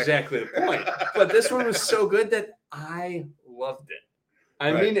 that's exactly the point. But this one was so good that I loved it.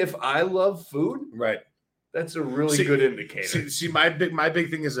 I mean, if I love food, that's a really good indicator. See, my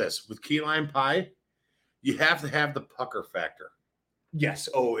big thing is this: with key lime pie, you have to have the pucker factor. Yes.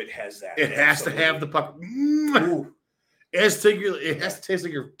 Oh, it has that. It has to have the pucker. It has to taste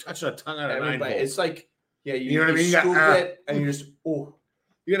like you're touching a tongue on a 9-volt. It's like, you know what I mean. Scoop it, and you just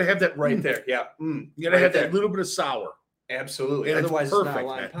you gotta have that right there. Yeah. You gotta have that little bit of sour. Absolutely. And otherwise, it's perfect, not a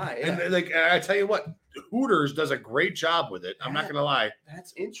lime pie. Yeah. And like I tell you what, Hooters does a great job with it. I'm not gonna lie.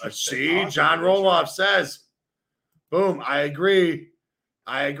 That's interesting. See, John Roloff says, "Boom, I agree.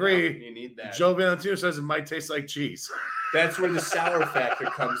 You need that." Joe Valentino says it might taste like cheese. That's where the sour factor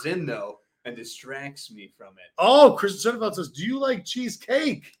comes in, though, and distracts me from it. Oh, Chris Sonnenfeld says, "Do you like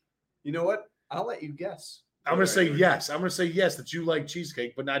cheesecake?" You know what? I'll let you guess. I'm gonna say yes. I'm gonna say yes that you like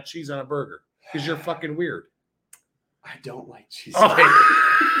cheesecake, but not cheese on a burger because you're fucking weird. I don't like cheesecake.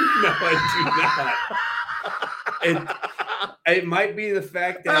 No, I do not. It might be the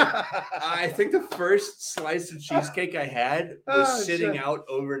fact that I think the first slice of cheesecake I had was sitting out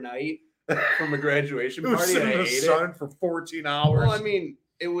overnight from a graduation It was party. sitting And I in the ate sun for 14 hours. Well, I mean,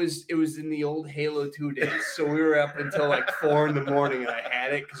 it was in the old Halo 2 days, so we were up until like 4 a.m. and I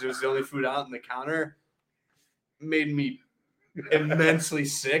had it because it was the only food out on the counter. Made me immensely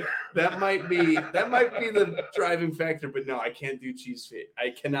sick. That might be the driving factor, but no, I can't do cheesecake.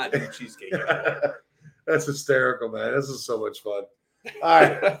 I cannot do cheesecake anymore. That's hysterical, man. This is so much fun. All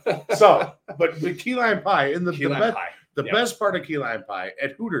right. So, but the key lime pie and the best part of key lime pie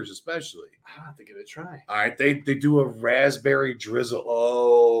at Hooters, especially. I'll have to give it a try. All right, they do a raspberry drizzle.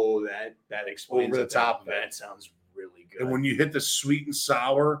 Oh, that explains over the top. That sounds really good. And when you hit the sweet and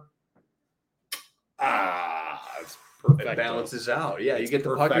sour, it's perfecto. It balances out. Yeah, It's you get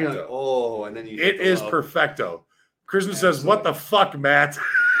the pucker. And then you. It is perfecto. Kristen says, "What the fuck, Matt?"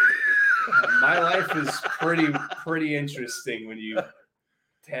 My life is pretty interesting when you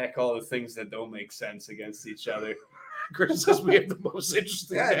tack all the things that don't make sense against each other. Kristen says we have the most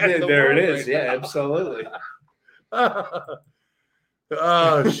interesting. There it is. Right now. Absolutely.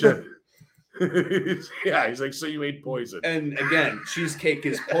 Oh shit. Yeah, he's like, so you ate poison. And again, cheesecake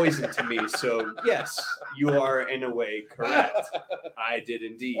is poison to me. So yes, you are in a way correct. I did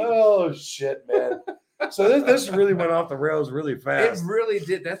indeed. Oh shit, man. So this really went off the rails really fast. It really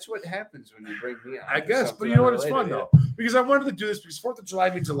did. That's what happens when you bring me on. I guess, but you know what? It's fun though, because I wanted to do this because 4th of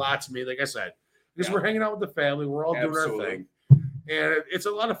July means a lot to me. Like I said, because we're hanging out with the family, we're all doing our thing, and it's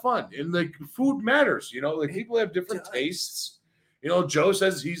a lot of fun. And like food matters, you know. Like people have different tastes. You know, Joe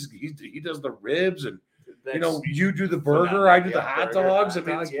says he does the ribs, and you know, you do the burger, I do the hot dogs. I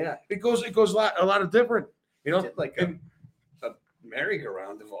mean, it goes a lot of different. You know, like a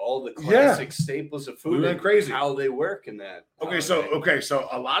merry-go-round of all the classic staples of food. We went crazy. How they work in that. So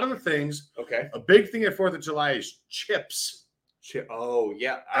a lot of the things. Okay. A big thing at 4th of July is chips. Oh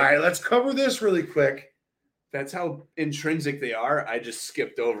yeah. All right, let's cover this really quick. That's how intrinsic they are. I just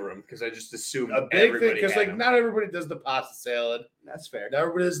skipped over them because I just assumed a big thing because like not everybody does the pasta salad. That's fair. Not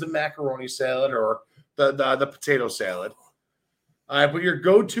everybody does the macaroni salad or the potato salad. All right, but your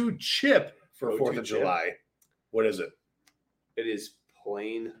go-to chip for 4th of July, what is it? It is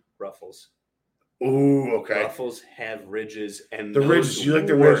plain Ruffles. Ooh, okay. Ruffles have ridges, and the ridges. You like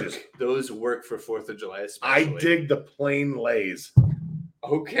the ridges? Those work for 4th of July especially. I dig the plain lays.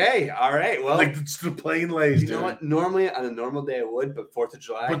 Okay, all right. Well, like it's the plain lays. You know what? Normally on a normal day I would, but 4th of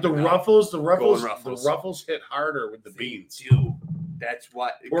July. But the ruffles hit harder with the beans. Do. That's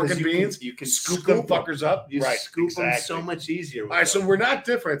why pork and beans. You can scoop them fuckers up. You scoop them so much easier. All right, so we're not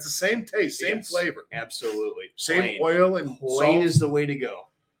different. It's the same taste, same flavor. Absolutely. Same oil and plain salt is the way to go.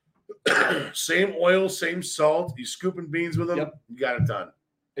 Same oil, same salt. You scooping beans with them. Yep. You got it done.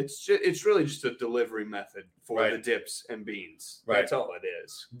 It's really just a delivery method for the dips and beans. Right. That's all it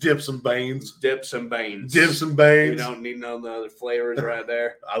is. Dips and beans. Dips and beans. Dips and beans. You don't need none of the other flavors right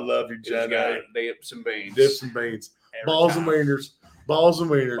there. I love you, Jen. Dips and beans. Dips and beans. Balls and wieners. Balls and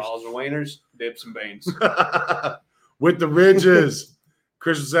wieners. Balls and wieners. Dips and beans. With the ridges.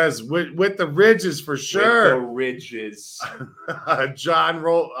 Christian says, with the ridges for sure. With the ridges. John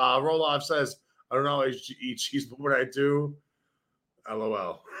Roloff says, I don't always eat cheese, but what I do,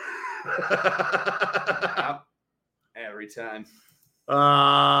 LOL. Every time.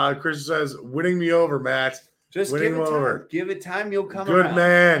 Christian says, winning me over, Matt. Just winning give it time. Over. Give it time. You'll come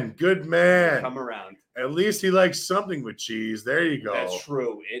around. Good man. You'll come around. At least he likes something with cheese. There you go. That's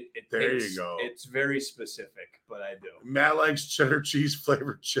true. You go. It's very specific, but I do. Matt likes cheddar cheese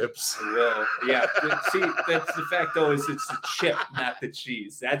flavored chips. I will. Yeah. See, that's the fact, though, is it's the chip, not the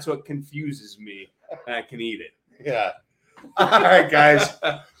cheese. That's what confuses me. I can eat it. Yeah. All right, guys.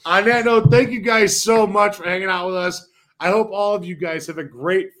 On that note, thank you guys so much for hanging out with us. I hope all of you guys have a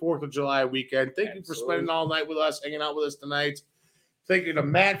great 4th of July weekend. Thank you for spending all night with us, hanging out with us tonight. Thank you to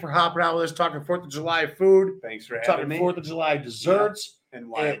Matt for hopping out with us, talking 4th of July food. Thanks for having me. 4th of July desserts. Yeah. And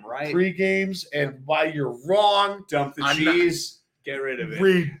why I'm right. Pre-games and why you're wrong. Dump the cheese. Get rid of it.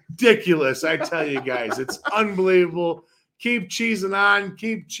 Ridiculous, I tell you guys. It's unbelievable. Keep cheesing on.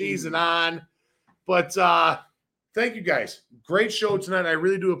 Keep cheesing on. But thank you guys. Great show tonight. I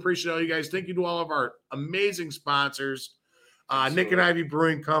really do appreciate all you guys. Thank you to all of our amazing sponsors. Nick and Ivy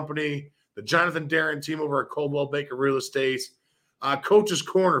Brewing Company, the Jonathan Darren team over at Coldwell Banker Real Estate, Coach's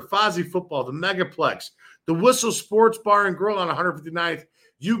Corner, Fozzie Football, the Megaplex, the Whistle Sports Bar and Grill on 159th.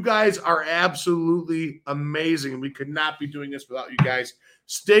 You guys are absolutely amazing. We could not be doing this without you guys.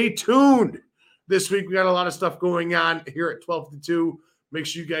 Stay tuned. This week we got a lot of stuff going on here at 1252. Make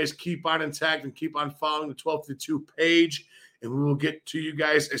sure you guys keep on intact and keep on following the 1252 page, and we will get to you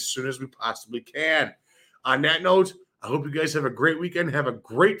guys as soon as we possibly can. On that note, I hope you guys have a great weekend. Have a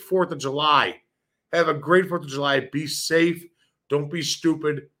great 4th of July. Have a great 4th of July. Be safe. Don't be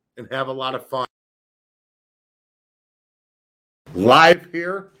stupid, and have a lot of fun. Live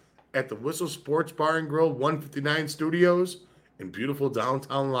here at the Whistle Sports Bar and Grill 159 Studios in beautiful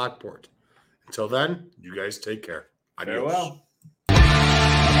downtown Lockport. Until then, you guys take care. Adios. Farewell.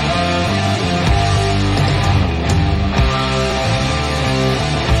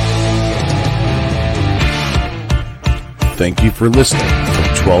 Thank you for listening from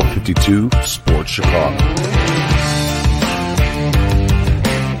 1252 Sports Chicago.